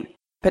 15.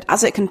 But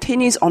as it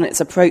continues on its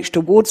approach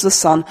towards the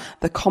Sun,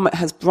 the comet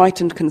has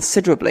brightened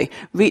considerably,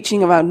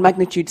 reaching around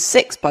magnitude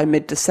 6 by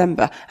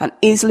mid-December and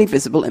easily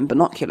visible in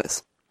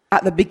binoculars.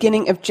 At the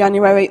beginning of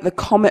January, the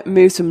comet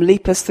moves from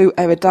Lepus through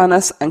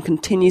Eridanus and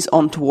continues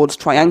on towards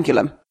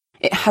Triangulum.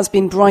 It has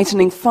been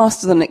brightening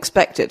faster than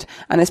expected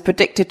and is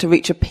predicted to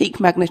reach a peak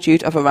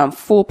magnitude of around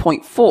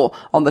 4.4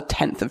 on the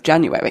 10th of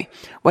January,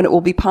 when it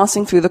will be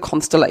passing through the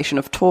constellation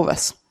of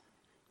Taurus.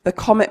 The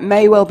comet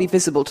may well be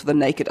visible to the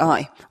naked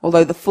eye,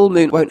 although the full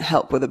moon won't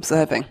help with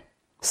observing.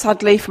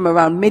 Sadly, from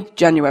around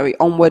mid-January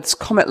onwards,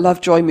 Comet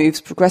Lovejoy moves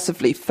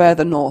progressively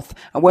further north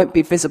and won't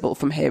be visible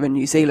from here in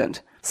New Zealand.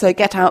 So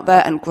get out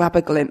there and grab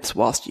a glimpse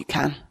whilst you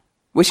can.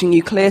 Wishing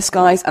you clear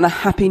skies and a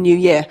happy new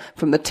year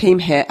from the team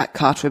here at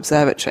Tarter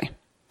Observatory.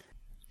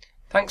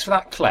 Thanks for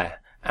that,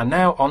 Claire. And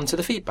now on to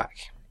the feedback.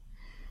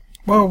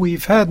 Well,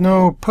 we've had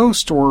no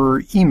post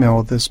or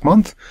email this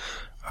month.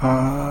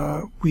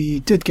 We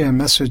did get a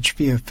message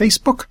via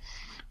Facebook.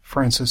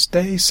 Francis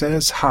Day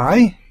says,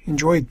 "Hi,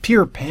 enjoyed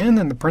Peter Pan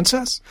and the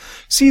Princess.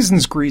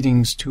 Season's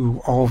greetings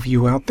to all of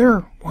you out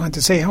there. Wanted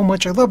to say how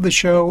much I love the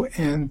show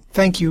and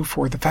thank you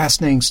for the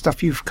fascinating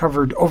stuff you've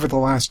covered over the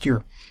last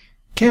year.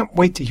 Can't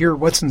wait to hear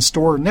what's in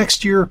store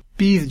next year.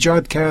 The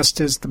Jodcast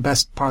is the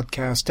best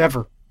podcast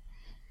ever."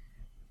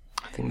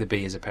 I think the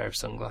B is a pair of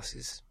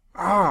sunglasses.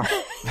 Ah.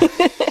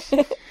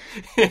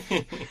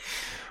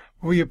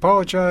 We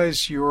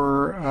apologize.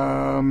 Your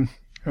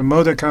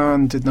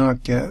emoticon did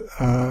not get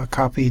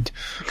copied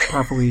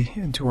properly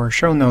into our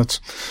show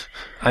notes.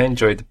 I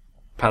enjoyed the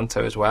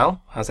panto as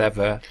well, as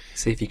ever.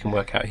 See if you can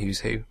work out who's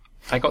who.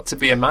 I got to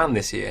be a man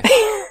this year.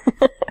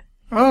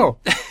 Oh,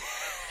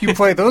 you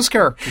play those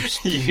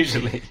characters.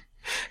 Usually.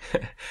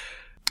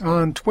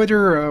 On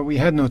Twitter, we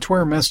had no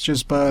Twitter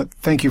messages, but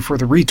thank you for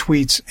the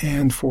retweets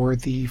and for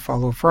the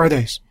Follow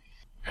Fridays.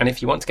 And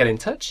if you want to get in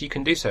touch, you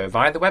can do so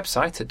via the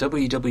website at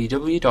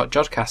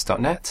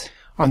www.jodcast.net.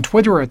 On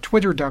Twitter at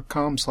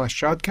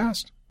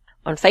twitter.com/Jodcast.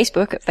 On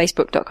Facebook at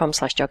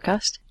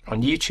facebook.com/Jodcast.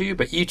 On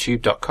YouTube at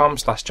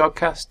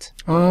youtube.com/Jodcast.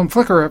 On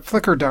Flickr at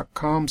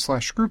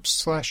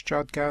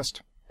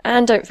flickr.com/groups/Jodcast.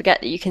 And don't forget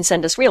that you can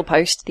send us real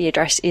post. The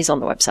address is on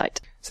the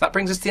website. So that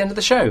brings us to the end of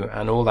the show,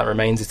 and all that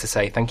remains is to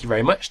say thank you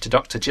very much to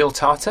Dr. Jill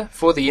Tarter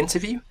for the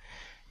interview.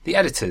 The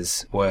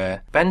editors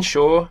were Ben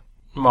Shaw,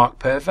 Mark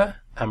Perver,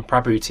 and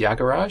Prabhu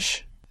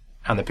Tyagaraja,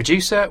 and the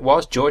producer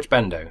was George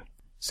Bendo.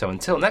 So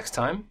until next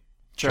time,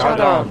 Jod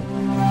on.